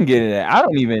 We can get into that. I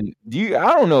don't even.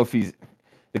 I don't know if he's.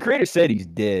 The creator said he's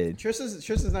dead.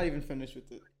 Tristan's not even finished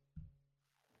with it.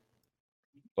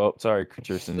 Oh, sorry,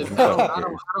 Tristan.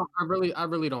 I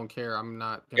really don't care. I'm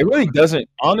not. It really doesn't.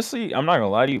 Honestly, I'm not gonna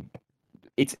lie to you.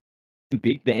 It's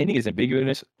big. The ending is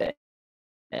ambiguous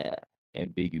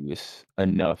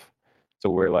enough to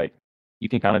where like you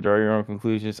can kind of draw your own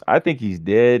conclusions. I think he's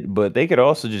dead, but they could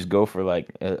also just go for like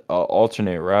a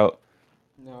alternate route.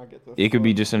 No, I get the. It could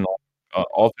be just an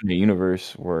alternate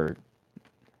universe where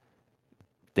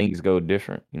things go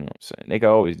different. You know what I'm saying? They could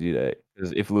always do that.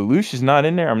 Because if Lelouch is not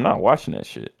in there, I'm not watching that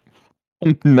shit.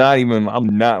 I'm not lying.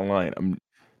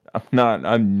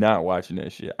 I'm not watching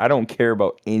that shit. I don't care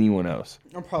about anyone else.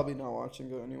 I'm probably not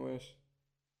watching it anyways.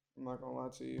 I'm not gonna lie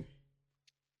to you.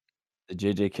 The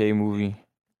JJK movie,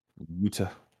 Utah.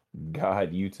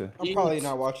 God, Utah. I'm probably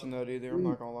not watching that either. I'm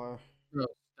not gonna lie. Bro,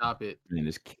 stop it. Man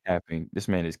is capping. This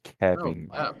man is Bro, capping.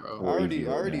 yeah, bro. I already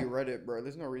now. read it, bro.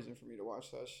 There's no reason for me to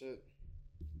watch that shit.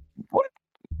 What?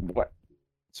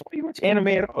 So why do you watch anime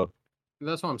at all?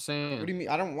 That's what I'm saying. What do you mean?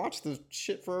 I don't watch the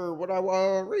shit for what I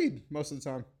read most of the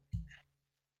time.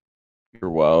 You're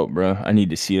wild, bro. I need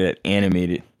to see that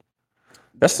animated.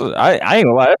 I ain't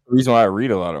gonna lie. That's the reason why I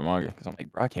read a lot of manga because I'm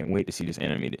like, bro, I can't wait to see this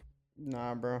animated.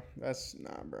 Nah, bro.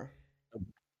 Bro.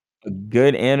 A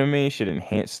good anime should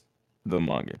enhance the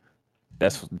manga.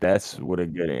 That's what a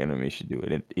good anime should do.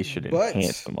 It should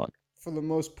enhance the manga. For the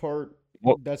most part,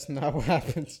 that's not what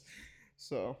happens.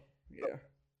 So yeah.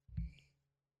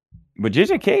 But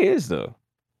JJK is though.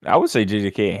 I would say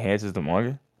JJK enhances the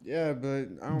manga. Yeah, but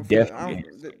I don't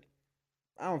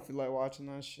feel like watching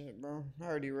that shit, bro. I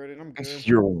already read it. I'm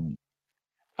good.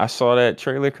 I saw that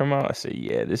trailer come out. I said,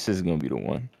 yeah, this is gonna be the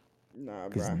one. Nah, bro.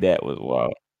 Because that was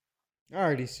wild. I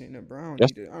already seen it, bro. I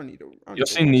don't need to You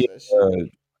seen the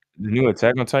new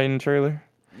Attack on Titan trailer?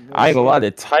 I ain't gonna lie,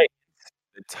 the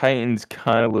Titans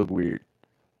kind of look weird.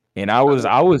 And I was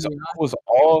all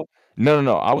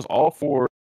for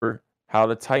how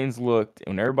the Titans looked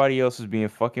when everybody else was being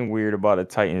fucking weird about the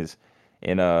Titans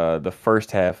in the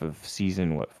first half of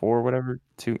season 4 whatever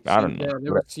 2 I don't know. Yeah, they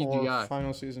were CGI.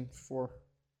 Final season 4.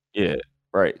 Yeah,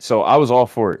 right. So I was all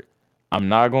for it. I'm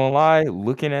not gonna lie,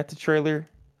 looking at the trailer,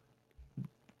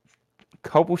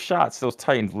 couple shots, those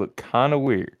Titans look kind of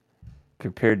weird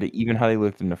compared to even how they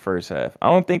looked in the first half. I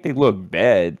don't think they look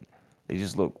bad. They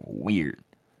just look weird.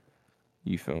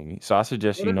 You feel me? So I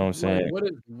suggest, you know what I'm saying?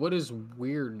 What is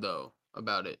weird though?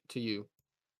 about it to you?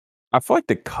 I feel like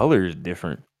the color is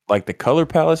different. Like the color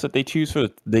palettes that they Is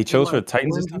it chose for like the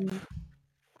Titans and stuff. orangey?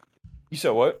 You said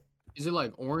what? Is it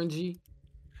like orangey?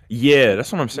 Yeah,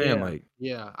 that's what I'm saying. Yeah, Like,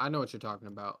 yeah, I know what you're talking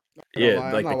about. Not gonna yeah, lie,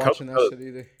 I'm like the not color watching that palette. shit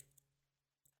either.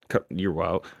 You're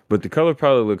wild, but the color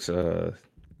palette looks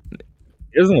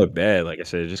it doesn't look bad. Like I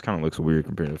said, it just kind of looks weird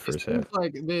compared to the It first seems half.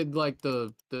 like they like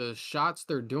the shots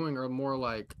they're doing are more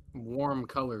like warm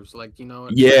colors, like Yeah,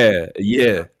 yeah,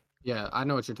 yeah. yeah. I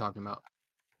know what you're talking about.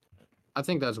 I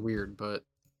think that's weird, but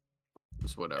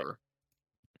it's whatever.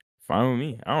 Fine with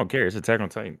me. I don't care. It's Attack on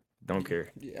Titan. Don't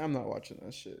care. Yeah, I'm not watching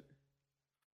that shit.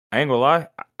 I ain't gonna lie.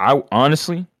 I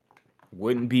honestly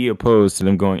wouldn't be opposed to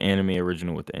them going anime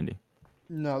original with the ending.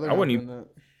 No, they're I not wouldn't even. doing that.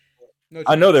 No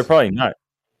I know they're chance. probably not.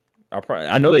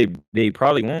 I know they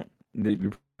probably won't.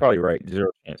 You're probably right.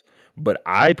 Zero chance. But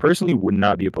I personally would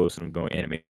not be opposed to them going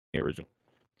anime original.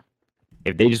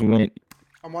 If they just went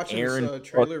I'm watching this Aaron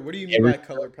trailer. What do you mean by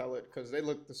color palette? Because they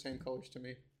look the same colors to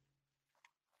me.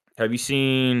 Have you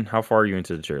seen how far are you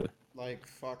into the trailer? Like,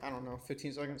 fuck, I don't know,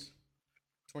 15 seconds?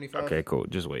 25? Okay, cool.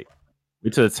 Just wait.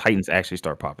 Wait till the Titans actually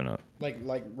start popping up. Like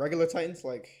regular Titans?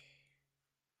 Like,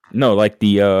 No, like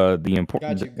the got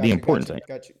important you, the got you, important got you,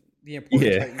 Titan. got you. The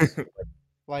important Yeah. Titans.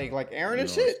 Like Aaron You and know what I'm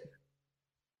shit? saying?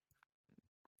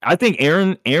 I think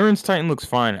Aaron's Titan looks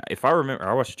fine. If I remember,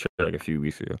 I watched the trailer like a few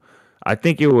weeks ago. I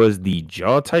think it was the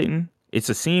Jaw Titan. It's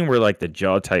a scene where like the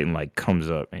Jaw Titan like comes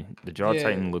up and the Jaw Yeah.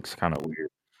 Titan looks kind of weird.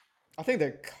 I think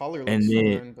their color And looks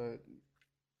then fine, but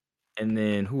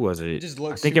who was it it? just I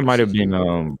looks think it super might have been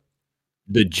CGI.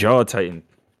 the Jaw Titan.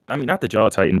 I mean, not the Jaw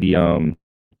Titan. The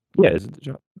yeah, it's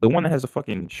the one that has the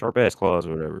fucking sharp ass claws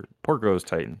or whatever. Porco's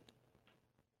Titan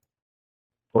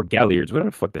or Galliards, whatever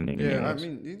the fuck that nigga Yeah, name I was.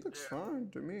 mean, he looks fine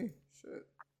to me. Shit.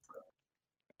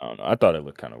 I don't know. I thought it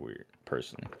looked kind of weird,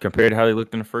 personally, compared to how they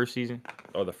looked in the first season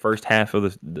or the first half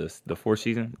of the fourth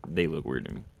season. They look weird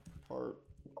to me. Part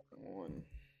 1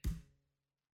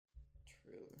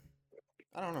 trailer.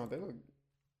 I don't know, they look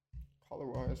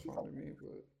color-wise fine to me,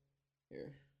 but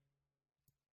here.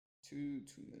 2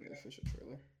 minute official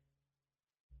trailer.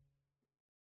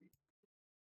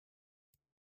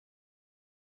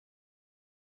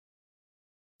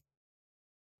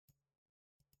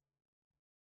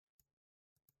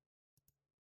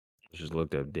 Just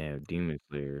looked up damn Demon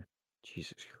Slayer.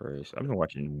 Jesus Christ, I've been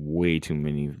watching way too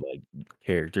many like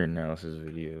character analysis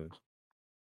videos.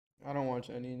 I don't watch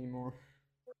any anymore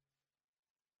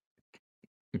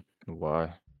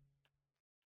Why?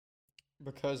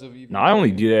 because of No, I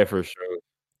only Evangelion. do that for a show.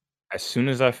 As soon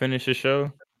as I finish a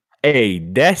show, hey,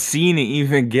 that scene in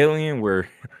Evangelion where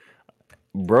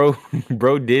bro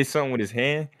bro did something with his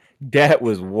hand, that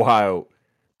was wild.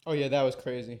 Oh yeah, that was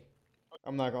crazy.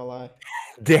 I'm not gonna lie.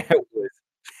 That was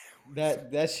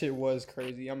That shit was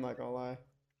crazy. I'm not gonna lie.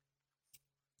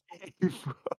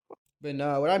 But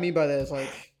no, what I mean by that is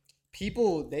like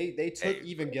people they took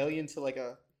hey, Evangelion to like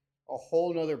a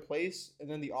whole nother place, and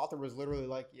then the author was literally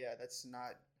like, "Yeah, that's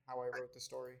not how I wrote the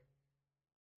story."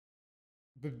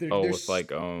 But oh, with there's like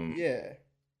yeah,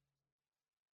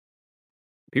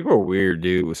 people are weird,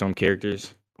 dude, with some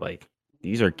characters. Like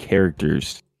these are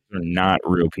characters. They're not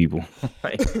real people.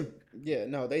 Like, yeah.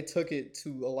 No, they took it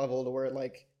to a level to where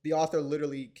like the author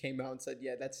literally came out and said,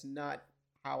 "Yeah, that's not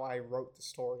how I wrote the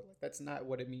story. Like that's not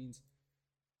what it means."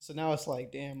 So now it's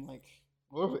like, damn, like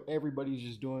what if everybody's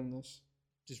just doing this,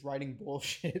 just writing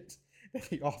bullshit that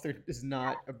the author is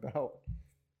not about?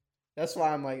 That's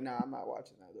why I'm like, nah, I'm not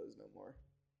watching those no more.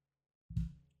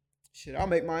 Shit, I'll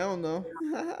make my own though.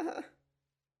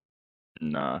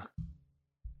 nah.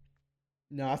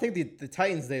 No, I think the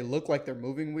Titans they look like they're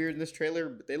moving weird in this trailer,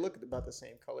 but they look about the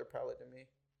same color palette to me.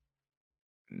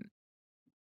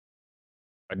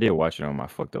 I did watch it on my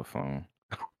fucked up phone.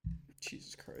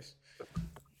 Jesus Christ.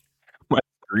 My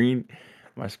screen,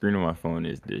 my screen on my phone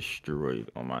is destroyed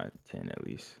on my 10 at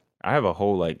least. I have a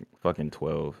whole like fucking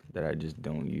 12 that I just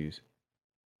don't use.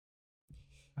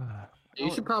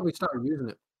 You should probably start using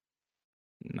it.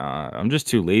 Nah, I'm just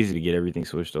too lazy to get everything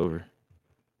switched over.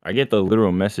 I get the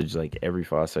literal message like every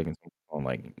 5 seconds on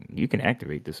like you can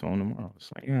activate this phone tomorrow.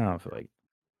 It's like yeah, I feel like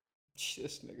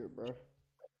This nigga, bro.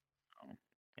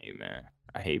 hey man,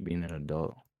 I hate being an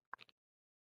adult.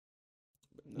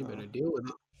 You Nah. better deal with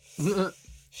it.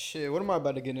 Shit, what am I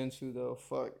about to get into though?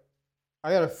 Fuck.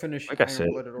 I gotta finish Like I Iron said,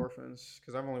 Blooded Orphans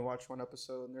because I've only watched one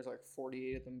episode and there's like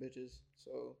 48 of them bitches.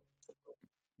 So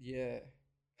yeah,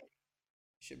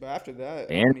 shit. But after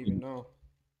that, I don't even anime, know.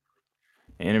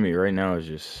 anime right now is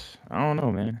just I don't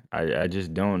know, man. I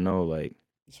just don't know like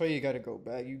That's why you gotta go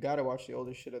back. You gotta watch the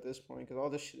older shit at this point because all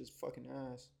this shit is fucking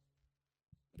ass.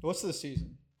 What's this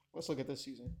season? Let's look at this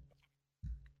season.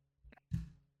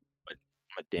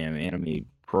 I'm a damn anime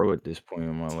pro at this point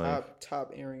in my life.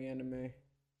 Top airing anime.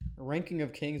 Ranking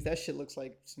of Kings, that shit looks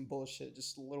like some bullshit.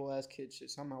 Just little ass kid shit.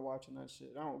 So I'm not watching that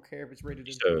shit. I don't care if it's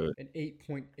rated So an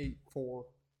 8.84.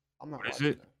 I'm not what is watching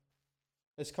it? that.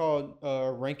 It's called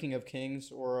Ranking of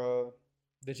Kings, or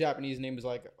the Japanese name is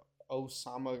like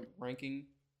Osama Ranking.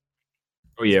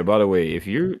 Oh It's yeah, by the way, if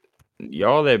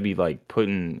y'all that be like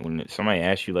putting when somebody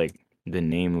asks you like the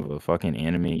name of a fucking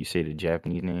anime, you say the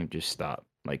Japanese name, just stop.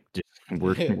 Like just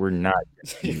we're not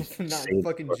Japanese. You're Just not say the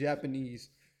fucking Japanese.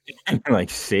 like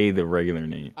say the regular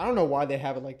name. I don't know why they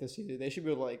have it like this either. They should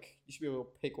be able, like, you should be able to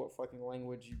pick what fucking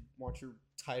language you want your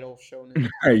title shown in.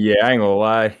 Yeah, I ain't gonna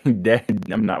lie. That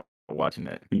I'm not watching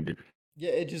that either.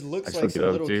 Yeah, it just I looks just like looked it some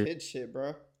up little too. kid shit,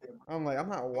 bro. I'm like, I'm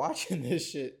not watching this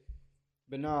shit.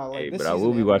 But nah, like Hey, this but I season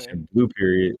will be anime. watching Blue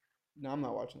Period. No, I'm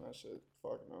not watching that shit.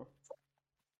 Fuck no.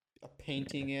 A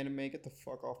painting anime, get the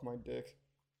fuck off my dick.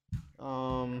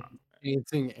 Um,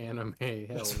 Painting anime. Hell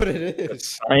that's no. what it A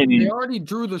is. They signing. already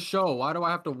drew the show. Why do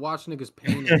I have to watch niggas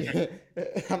painting?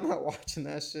 I'm not watching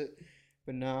that shit.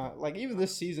 But nah, like even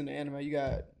this season of anime, you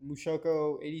got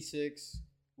Mushoko 86.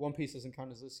 One Piece doesn't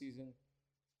count as this season.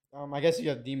 I guess you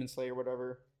have Demon Slayer,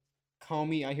 whatever.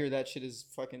 Comey, I hear that shit is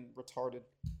fucking retarded.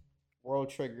 World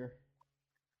Trigger,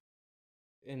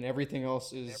 and everything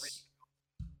else is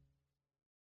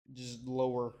just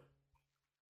lower,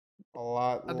 a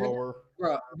lot I think, lower.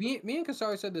 bro, me and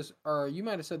Kasari said this, or you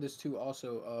might have said this too,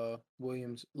 also,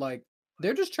 Williams. Like,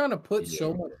 they're just trying to put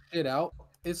so Yeah. much shit out.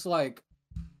 It's like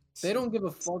they don't give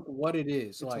a fuck what it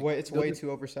is. Like, It's they'll way just, too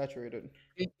oversaturated.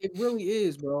 it really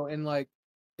is, bro. And like,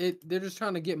 they're just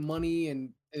trying to get money and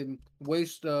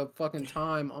waste fucking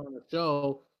time on a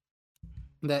show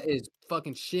that is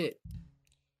fucking shit.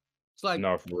 It's like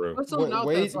No, for real. put something out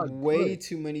that's like Way good.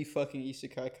 too many fucking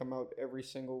isekai come out every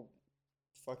single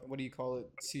fucking, what do you call it,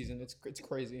 season. It's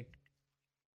crazy.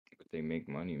 But they make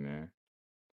money, man.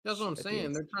 That's what I'm At the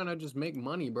saying. They're trying to just make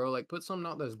money, bro. Like, put something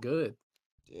out that's good.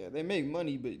 Yeah, they make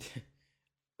money, but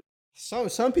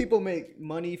some people make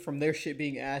money from their shit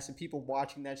being ass, and people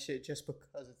watching that shit just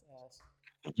because it's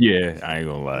ass. yeah, I ain't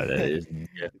gonna lie. That is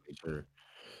definitely true.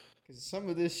 Because some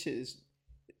of this shit is,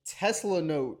 Tesla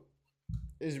Note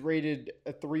is rated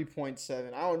a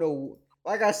 3.7. I don't know.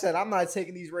 Like I said, I'm not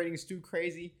taking these ratings too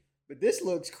crazy, but this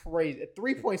looks crazy. A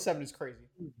 3.7 is crazy.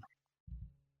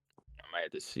 I might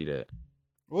have to see that.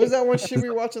 What was that one shit we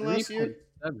were watching last year?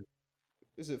 3.7.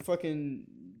 Is it fucking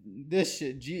this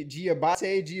shit? Giabate?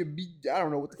 I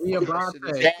don't know what the fuck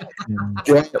that shit is.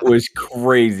 Giabate. That was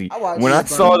crazy. I watched When I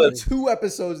saw the two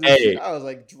episodes of this shit. I was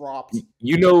like, dropped.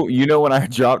 you know when I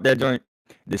dropped that joint,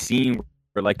 the scene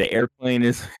where like the airplane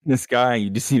is in the sky and you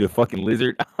just see the fucking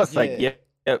lizard. I was like, Yeah.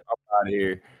 yep, I'm out of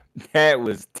here. That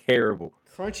was terrible.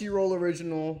 Crunchyroll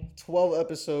original, 12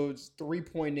 episodes,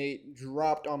 3.8,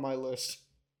 dropped on my list.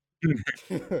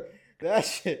 That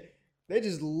shit, they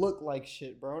just look like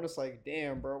shit, bro. And it's like,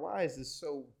 damn, bro, why is this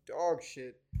so dog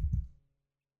shit?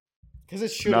 Because it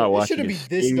shouldn't be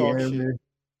this dog shit.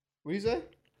 What do you say?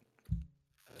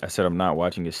 I said I'm not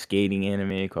watching a skating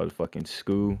anime called fucking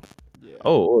School. Yeah.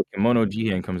 Oh, Kimono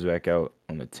Jihen comes back out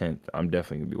on the 10th. I'm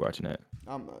definitely gonna be watching that.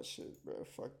 I'm not shit, bro.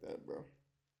 Fuck that, bro.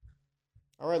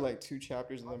 I read like 2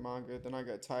 chapters of the manga, then I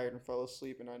got tired and fell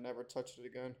asleep, and I never touched it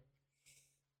again.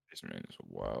 This man is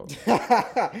wild.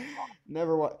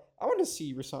 Never what? I want to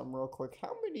see something real quick.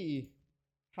 How many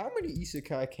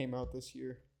isekai came out this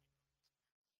year?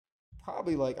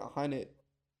 Probably like 100,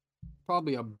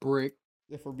 Probably a brick.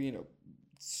 if we're being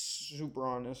super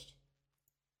honest.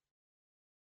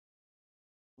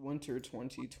 Winter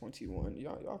 2021.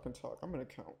 Y'all can talk. I'm gonna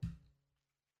count.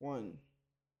 1.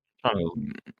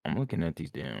 I'm looking at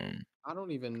these damn I don't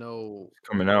even know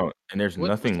coming out, and there's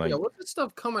nothing like what's this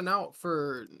stuff coming out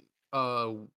for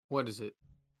what is it?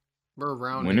 We're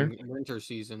winter. rounding winter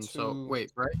season. So 2.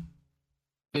 wait,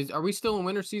 right? Are we still in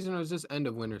winter season, or is this end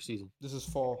of winter season? This is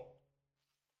fall.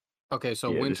 Okay,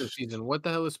 so Yeah, winter this- season. What the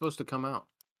hell is supposed to come out?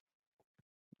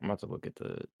 I'm about to look at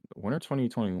the winter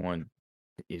 2021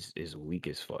 is weak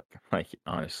as fuck. Like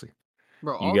honestly,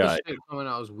 Bro, you all got this shit coming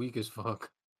out is weak as fuck.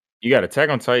 you got Attack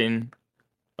on Titan,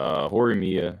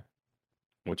 Horimiya,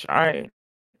 which I'm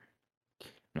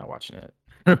not watching that.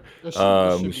 It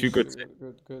should be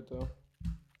Mushuko good though.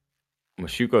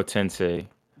 Mushuko Tensei.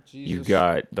 You Jesus.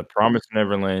 got The Promised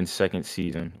Neverland second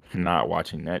season. Not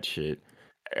watching that shit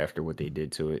after what they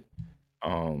did to it.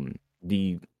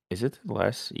 The is it the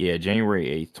last? Yeah, January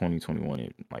 8th, 2021.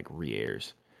 It like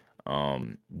re-airs.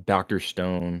 Doctor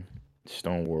Stone,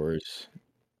 Stone Wars.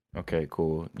 Okay,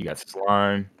 cool. You got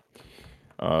Slime,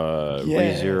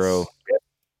 ReZero. Yes.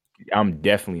 I'm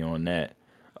definitely on that.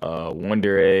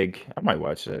 Wonder Egg. I might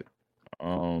watch that.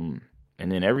 Um,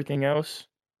 and then everything else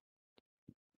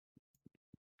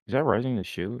is that Rising the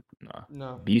Shield? Nah.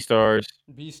 No. Beastars.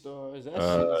 Beastars. That shit is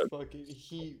Uh, fucking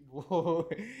heat, boy.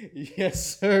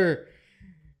 Yes, sir.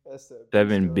 That's that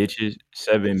seven Beastars. bitches.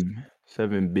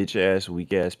 Seven bitch ass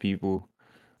weak ass people.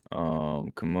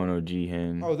 Kimono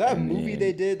Jihen, Oh, that and movie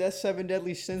they then did, that Seven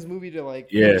Deadly Sins movie to like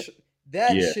yeah, finish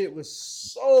that yeah. shit was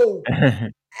so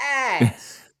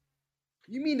ass.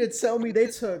 You mean to tell me they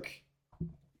took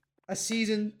a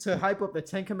season to hype up the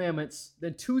Ten Commandments,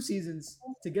 then 2 seasons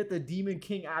to get the Demon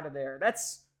King out of there?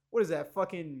 That's what is that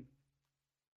fucking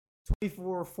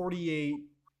 24, 48,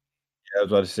 I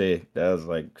was about to say that was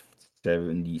like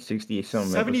 70, 60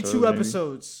 something 72 episodes, maybe.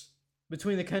 episodes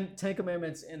between the Ten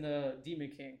Commandments and the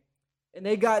Demon King. And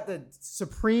they got the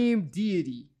supreme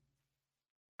deity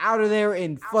out of there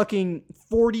in fucking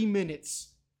 40 minutes.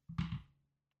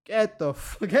 Get the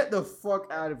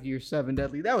fuck out of here, Seven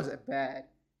Deadly. That was bad.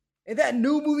 And that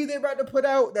new movie they're about to put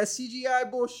out, that CGI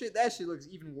bullshit, that shit looks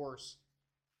even worse.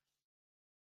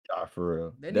 Nah, for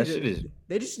real. They need That shit is. to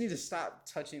they just need to stop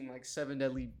touching like Seven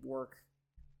Deadly work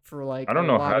for like I a don't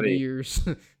know lot how of they. years.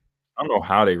 I don't know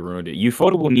how they ruined it.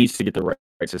 Ufotable needs to get the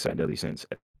rights to Seven Deadly Sins.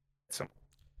 At some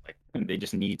like they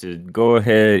just need to go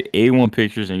ahead. A1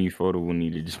 Pictures and Ufotable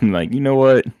need to just be like, you know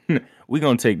what? We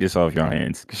gonna take this off your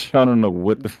hands because y'all don't know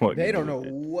what the fuck to They do don't with know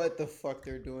it. what the fuck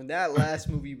they're doing. That last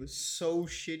movie was so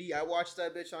shitty. I watched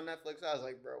that bitch on Netflix. I was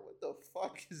like, bro, what the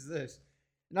fuck is this?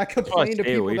 And I That's why I complained to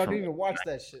stay people away that from didn't it. even watch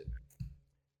that shit.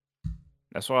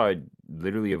 That's why I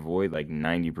literally avoid like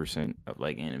 90% of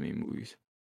like anime movies.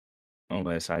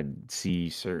 Unless I see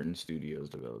certain studios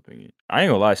developing it. I ain't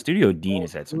gonna lie, Studio Dean Oh,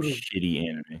 has had some Studio. shitty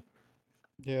anime.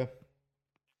 Yeah.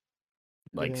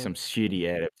 Like Yeah. some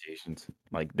shitty adaptations.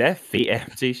 Like that Fate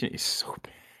adaptation is so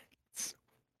bad.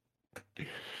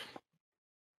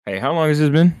 Hey, how long has this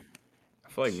been? I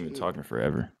feel like we've been Shit. talking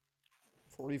forever.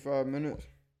 45 minutes.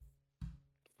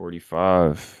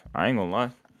 45. I ain't gonna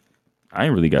lie. I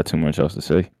ain't really got too much else to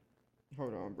say.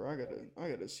 Hold on, bro. I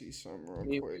gotta see something real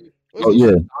We quick. we What's Oh we this?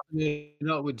 yeah. just talking it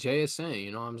up with JSN,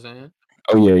 you know what I'm saying?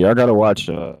 Oh yeah, y'all gotta watch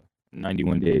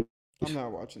 91 Days. I'm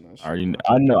not watching that I shit, already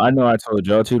bro. I know I told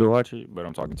y'all to watch it, but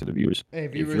I'm talking to the viewers. Hey,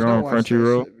 If viewers, you're don't on watch that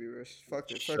Crunchyroll, shit, viewers.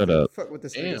 Fuck it. shut up. Fuck what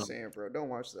this nigga's Damn, saying, bro. Don't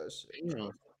watch that shit, bro.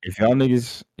 damn. If y'all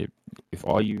niggas if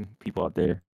all you people out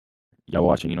there y'all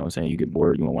watching, you know what I'm saying, you get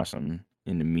bored, you want to watch something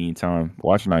in the meantime,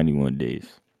 watch 91 Days.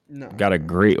 Nah, Got a bro.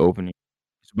 great opening.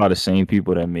 It's about the same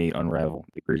people that made Unravel,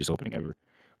 the greatest opening ever.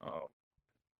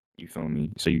 You feel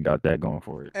me? So you got that going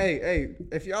for it. Hey,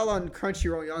 if y'all on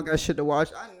Crunchyroll, y'all got shit to watch.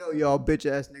 I know y'all bitch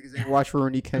ass niggas ain't watch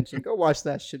Rurouni Kenshin. Go watch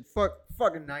that shit.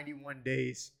 Fucking 91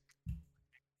 days.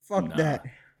 Fuck Nah, that.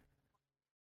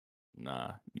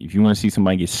 nah. If you want to see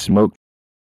somebody get smoked,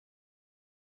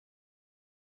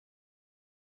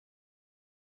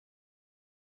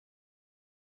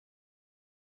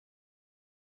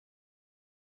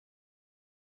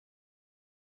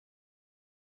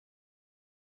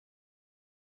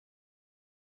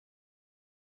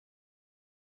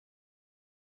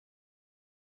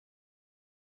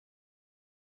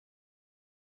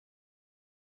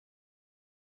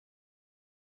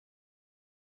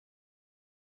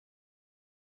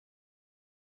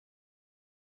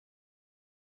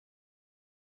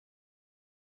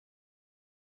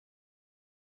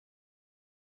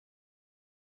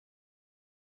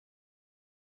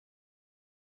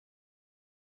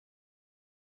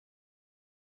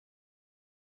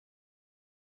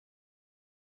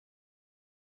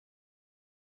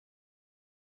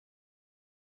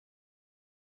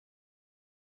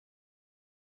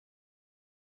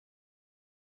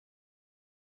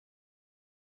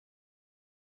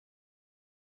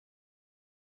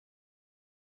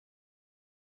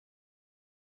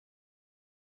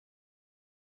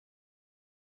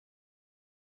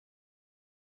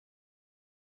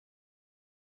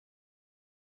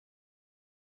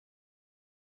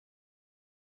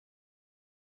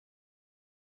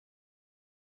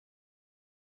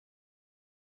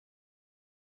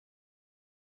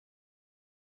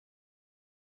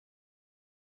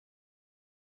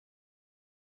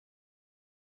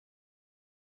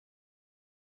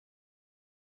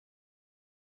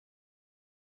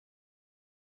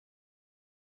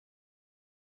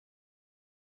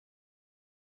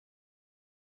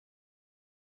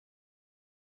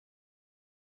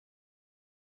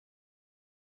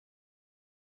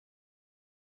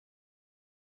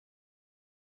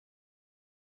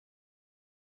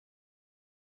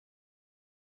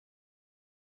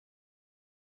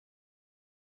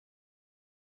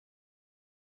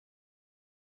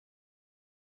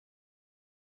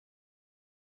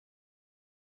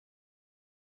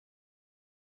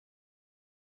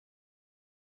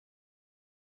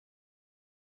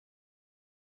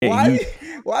 Why? You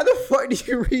Why the fuck do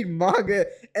you read manga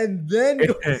and then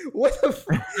go? What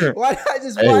the? Why did I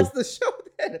just hey, watch the show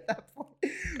then at that point?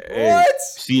 hey, What?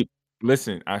 see,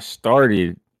 listen, I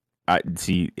started. I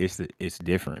see. It's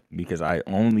different because I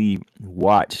only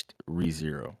watched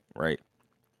ReZero. Right.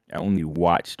 I only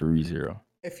watched ReZero.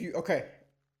 If you okay,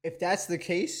 if that's the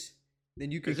case, then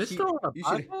you Is could this keep. still on a You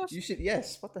should. podcast? You should.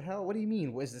 Yes. What the hell? What do you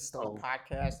mean? Was this still a Oh,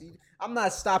 podcast? I'm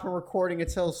not stopping recording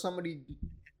until somebody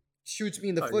shoots me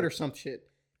in the oh foot yeah. or some shit.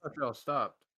 I thought y'all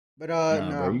stopped. But Nah,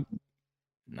 bro. nah,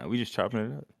 Nah, we just chopping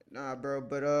it up. nah, bro.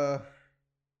 But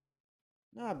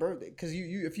nah, bro. Because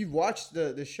you if you've watched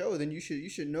the show, then you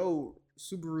should know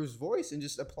Subaru's voice and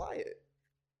just apply it.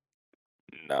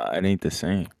 Nah, it ain't the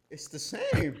same. It's the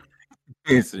same.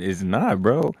 It's not,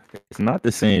 bro. It's not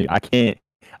the same. I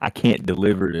can't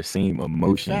deliver the same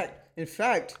emotion. In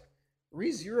fact,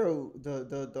 ReZero,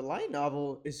 the light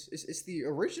novel is the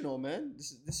original, man.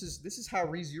 This is how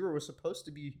ReZero was supposed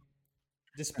to be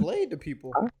displayed to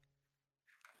people. I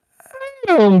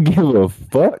don't give a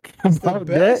fuck It's the about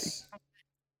that. best.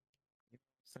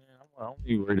 I'm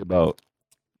only worried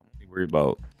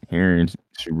about hearing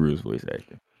Subaru's voice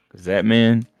acting because that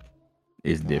man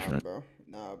is Nah, different. bro.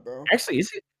 Nah, bro. Actually,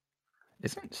 is it?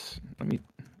 Isn't? Let me.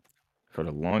 For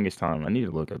the longest time, I need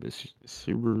to look up this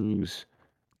Subaru's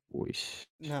voice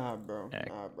Nah, bro. act.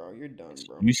 Nah, bro. You're done,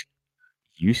 bro.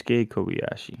 Yusuke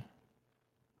Kobayashi.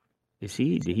 Is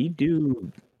he? Did he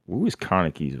do? Who was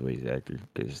Kaneki's voice actor?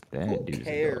 Because Who that dude's a dog.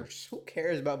 cares? Who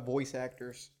cares about voice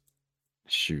actors?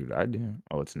 Shoot, I do.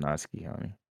 Oh, it's Natsuki,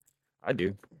 honey. I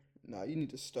do. Nah, you need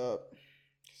to stop.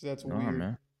 Cause that's Nah, weird.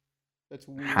 man. That's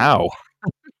weird. How?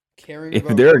 Caring If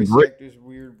about they're a voice great, actors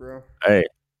weird, bro. hey,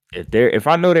 if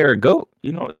I know they're a goat,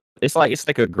 it's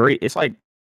like a great. It's like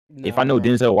if I Nah, know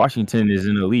bro. Denzel Washington is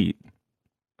in the lead,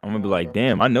 I'm gonna be Nah, like, bro.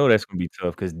 damn, I know that's gonna be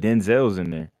tough because Denzel's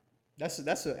in there. That's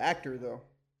an actor though.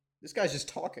 This guy's just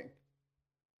talking.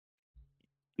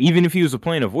 Even if he was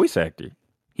playing a voice actor,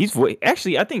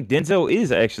 actually. I think Denzel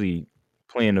is actually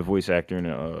playing a voice actor in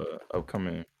the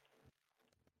upcoming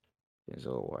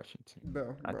Denzel Washington.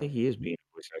 Bro, I bro. think he is being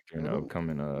a voice actor in Bro, the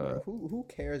upcoming who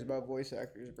cares about voice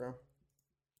actors, bro?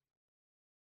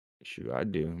 shoot. I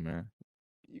do, man.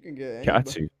 You can get Got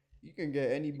anybody. to. You can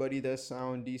get anybody that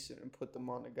sound decent and put them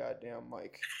on the goddamn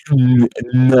mic.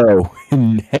 No.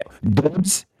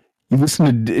 Dubs?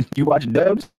 You watch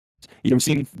Dubs? You ever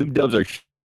seen them Dubs are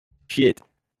shit.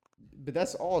 But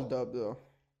that's all dub though.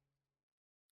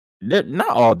 Not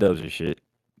all Dubs are shit.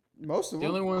 Most of The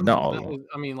them. only ones, Not all of them.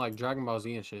 I mean, like Dragon Ball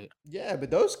Z and shit. Yeah,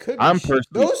 but those could be I'm shit.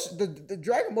 personally Those the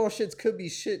Dragon Ball shits could be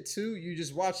shit too. You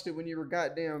just watched it when you were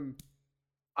goddamn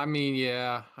I mean,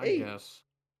 yeah, I 8. guess.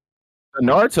 the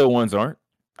Naruto ones aren't.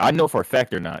 I know for a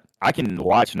fact they're not. I can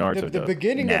watch The Naruto dub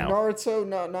beginning of now. Naruto,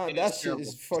 not It that is shit terrible.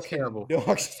 is It's fucking terrible. dog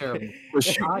It's terrible. But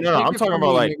shit. shoot, I no, take I'm it talking from about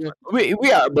me, like nigga. we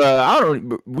but I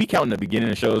don't. We counting the beginning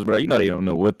of shows, bro. You know they don't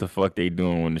know what the fuck they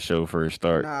doing when the show first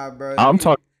start. Nah, bro. I'm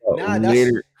talking about Nah,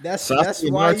 later. that's Sasuke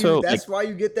and why you Naruto, like, that's why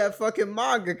you get that fucking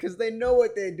manga because they know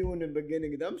what they're doing in the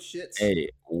beginning of them shits. hey,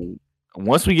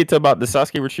 once we get to about the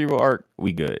Sasuke retrieval arc,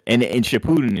 we good. And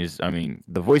Shippuden is, I mean,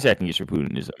 the voice acting in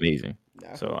Shippuden is amazing.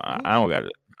 Nah, So I don't gotta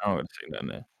say nothing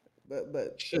there.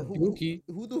 but Shaduki.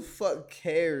 who the fuck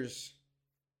cares?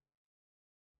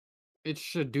 It's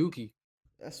Shaduki.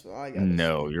 That's what I gotta say.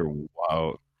 No, you're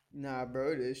wild. Nah,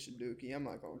 bro, it is Shiduki. I'm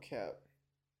not gonna cap.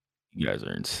 You guys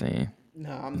are insane.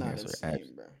 Nah, I'm You not guys are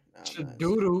insane, bro. Nah, I'm not insane,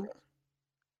 Shadoodle. bro.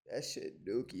 That shit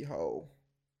dookie hole.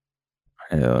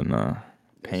 Hell no. That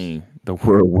shit. Pain. The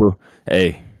world will.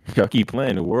 Hey, y'all keep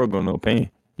playing. The world gonna know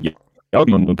pain. Y'all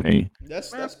gonna know pain.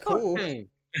 That's Man, that's fuck cool. Pain.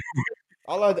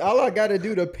 All I gotta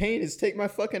do to paint is take my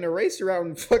fucking eraser out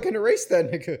and fucking erase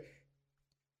that nigga.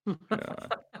 Nah,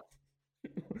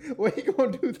 What you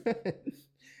gonna do then?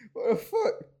 What the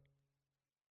fuck?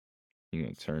 you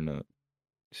gonna turn up.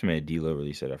 This man D-Lo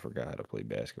really said I forgot how to play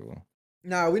basketball.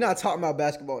 Nah, we not talking about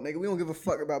basketball, nigga. We don't give a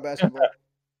fuck about basketball.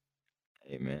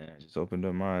 Hey man, I just opened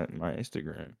up my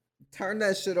Instagram. Turn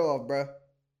that shit off, bro.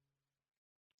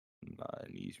 Nah,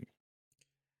 it needs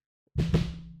me.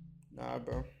 Nah,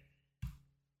 bro.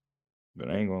 But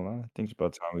I ain't gonna lie. I think it's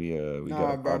about time we Nah,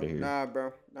 got up bro. out of here. Nah,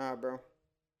 bro. Nah, bro.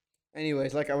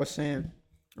 Anyways, like I was saying,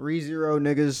 ReZero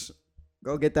niggas,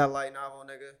 go get that light novel,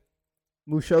 nigga.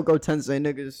 Mushoko Tensei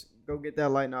niggas, go get that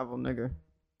light novel, nigga.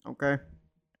 Okay?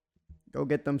 Go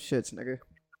get them shits, nigga.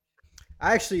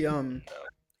 I actually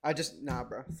nah,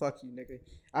 bro. Fuck you, nigga.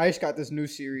 I just got this new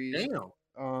series.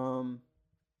 Damn.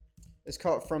 It's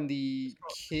called From the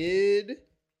Kid.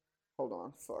 Hold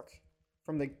on, fuck.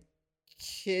 From the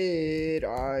Kid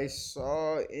I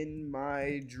Saw in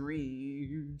My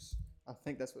Dreams. I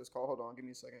think that's what it's called. Hold on, give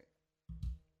me a second.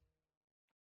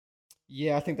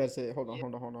 Yeah, I think that's it. Hold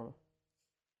on.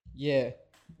 Yeah,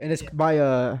 and it's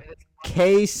by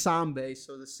K Sambe,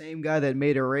 so the same guy that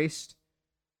made Erased.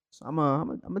 So I'm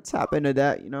gonna tap into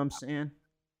that. You know what I'm saying?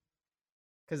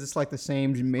 Because it's like the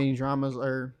same main dramas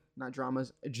or not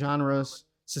dramas, genres,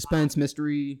 suspense,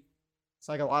 mystery,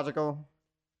 psychological.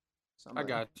 So I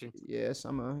got you. yeah, so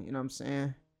you know what I'm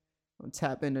saying? I'm gonna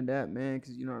tap into that, man,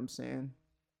 because you know what I'm saying.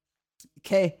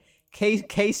 K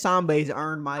Sambe's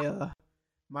earned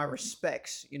my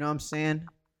respects. You know what I'm saying?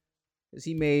 Cause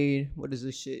he made what is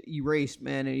this shit? Erased,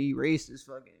 man, and Erased is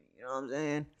fucking. You know what I'm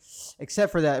saying?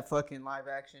 Except for that fucking live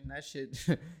action, that shit.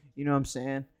 You know what I'm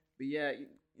saying? But yeah, you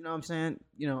know what I'm saying?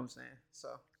 You know what I'm saying? So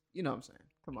you know what I'm saying?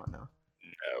 Come on now.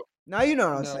 No. Now you know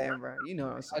what I'm No, saying, bro. You know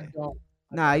what I'm I saying. don't.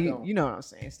 Nah, I you don't. you know what I'm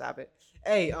saying. Stop it.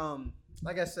 Hey,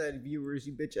 like I said, viewers,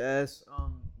 you bitch ass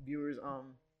viewers,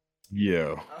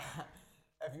 Yeah.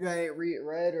 if you ain't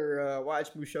read or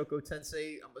watched Mushoku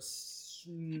Tensei,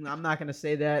 I'm not gonna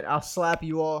say that. I'll slap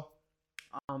you all.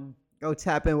 Go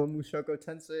tap in with Mushoku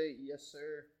Tensei, yes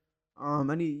sir.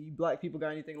 Any you black people got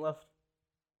anything left?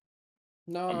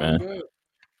 No, Oh, I'm man. good.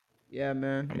 Yeah,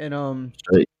 man. And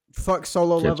Straight. fuck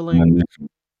solo Catch you on leveling. the next one.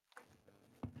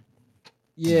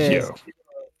 Yeah, Yo.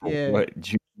 yeah. What?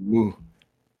 Woo.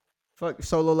 Fuck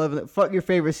solo leveling. Fuck your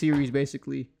favorite series,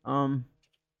 basically.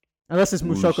 Unless it's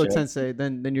Woo Mushoku shit. Tensei,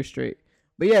 then you're straight.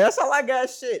 But yeah, that's all I got.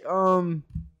 Shit.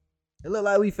 It look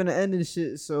like we finna end this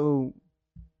shit. So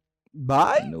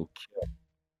bye, No cap.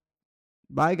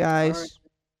 bye All right. guys.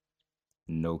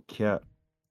 No cap.